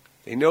coaching,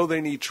 they know they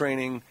need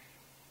training,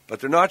 but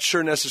they're not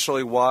sure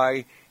necessarily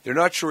why. They're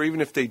not sure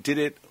even if they did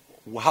it,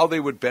 how they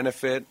would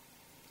benefit.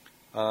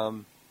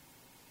 There's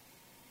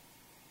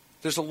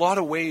a lot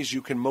of ways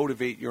you can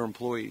motivate your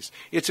employees.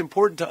 It's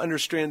important to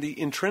understand the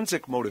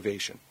intrinsic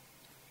motivation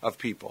of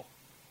people.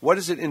 What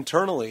is it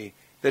internally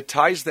that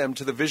ties them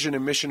to the vision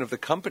and mission of the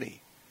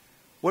company?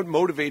 What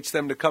motivates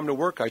them to come to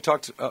work? I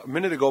talked a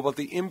minute ago about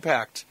the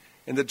impact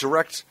and the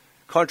direct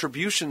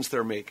contributions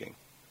they're making.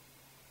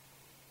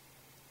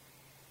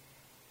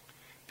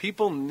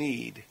 People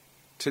need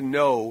to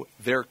know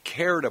they're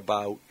cared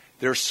about,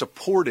 they're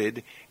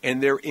supported,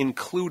 and they're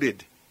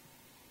included.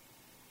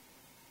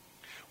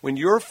 When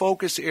your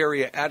focus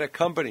area at a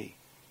company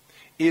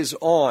is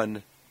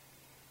on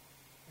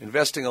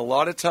investing a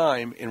lot of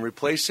time in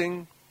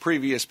replacing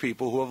previous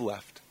people who have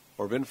left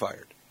or been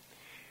fired,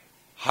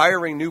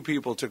 hiring new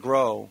people to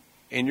grow,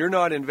 and you're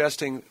not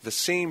investing the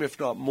same, if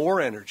not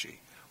more energy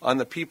on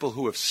the people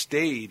who have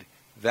stayed,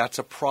 that's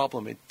a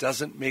problem. It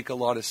doesn't make a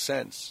lot of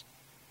sense.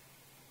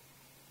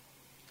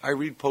 I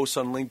read posts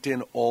on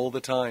LinkedIn all the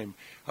time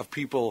of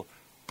people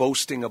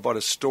boasting about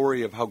a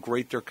story of how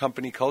great their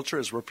company culture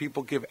is, where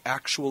people give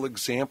actual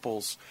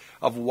examples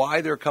of why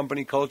their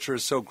company culture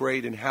is so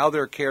great and how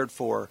they're cared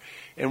for.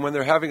 And when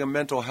they're having a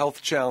mental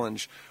health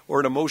challenge or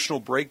an emotional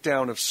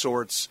breakdown of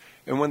sorts,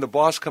 and when the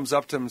boss comes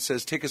up to them and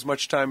says, take as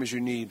much time as you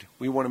need,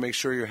 we want to make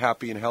sure you're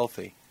happy and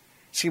healthy.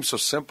 Seems so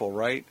simple,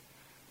 right?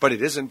 But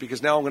it isn't,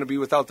 because now I'm going to be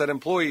without that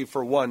employee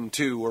for 1,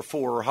 2, or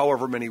 4, or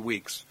however many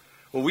weeks.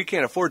 Well, we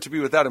can't afford to be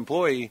with that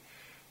employee.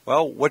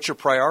 Well, what's your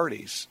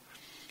priorities?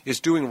 Is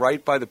doing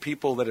right by the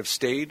people that have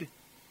stayed?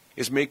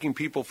 Is making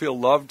people feel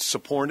loved,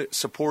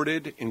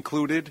 supported,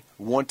 included,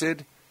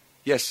 wanted?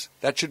 Yes,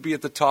 that should be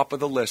at the top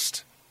of the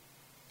list.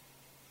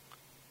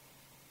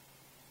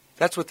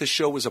 That's what this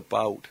show is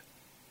about.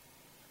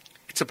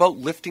 It's about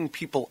lifting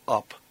people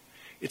up.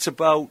 It's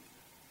about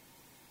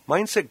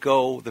Mindset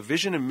Go. The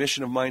vision and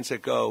mission of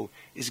Mindset Go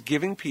is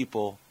giving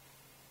people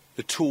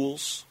the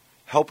tools,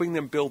 helping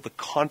them build the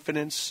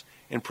confidence,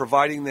 and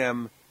providing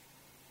them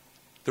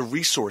the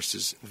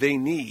resources they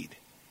need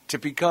to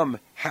become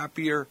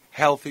happier,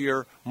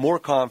 healthier, more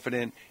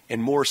confident,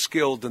 and more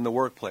skilled in the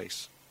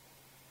workplace.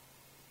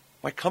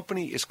 My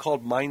company is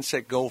called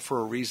Mindset Go for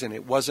a reason.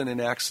 It wasn't an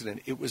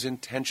accident. It was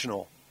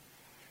intentional.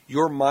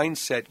 Your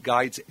mindset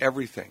guides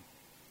everything.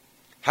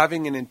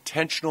 Having an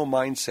intentional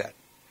mindset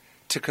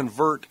to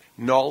convert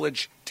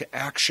knowledge to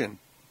action,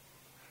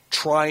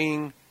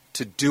 trying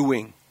to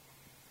doing,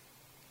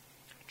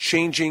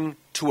 changing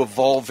to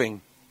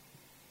evolving.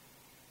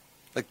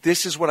 Like,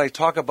 this is what I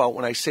talk about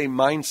when I say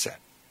mindset.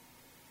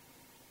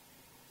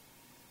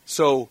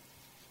 So,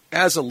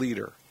 as a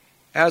leader,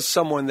 as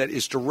someone that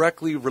is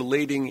directly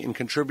relating and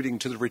contributing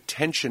to the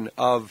retention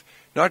of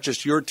not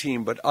just your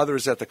team, but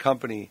others at the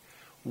company,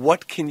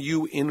 what can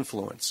you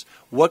influence?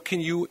 What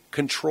can you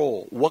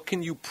control? What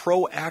can you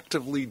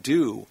proactively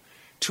do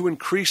to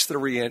increase the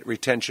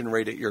retention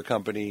rate at your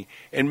company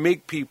and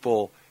make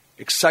people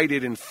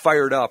excited and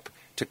fired up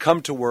to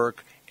come to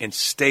work and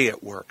stay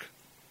at work?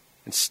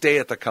 And stay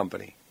at the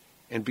company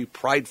and be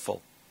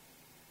prideful.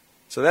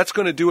 So that's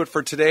going to do it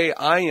for today.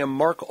 I am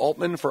Mark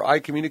Altman for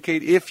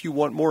iCommunicate. If you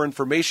want more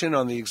information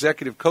on the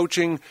executive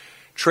coaching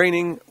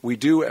training we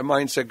do at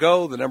Mindset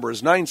Go, the number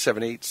is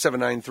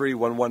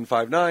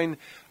 978-793-1159.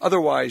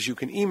 Otherwise, you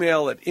can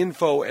email at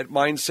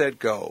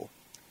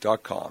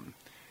info@mindsetgo.com.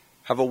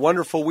 Have a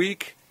wonderful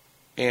week,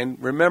 and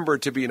remember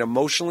to be an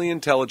emotionally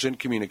intelligent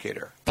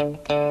communicator.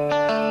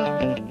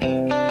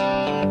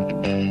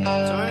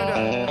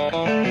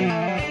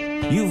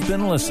 You've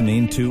been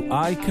listening to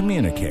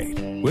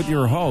iCommunicate with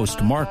your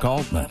host, Mark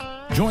Altman.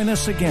 Join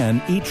us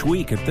again each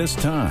week at this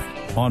time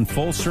on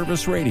Full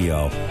Service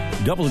Radio,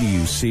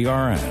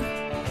 WCRN.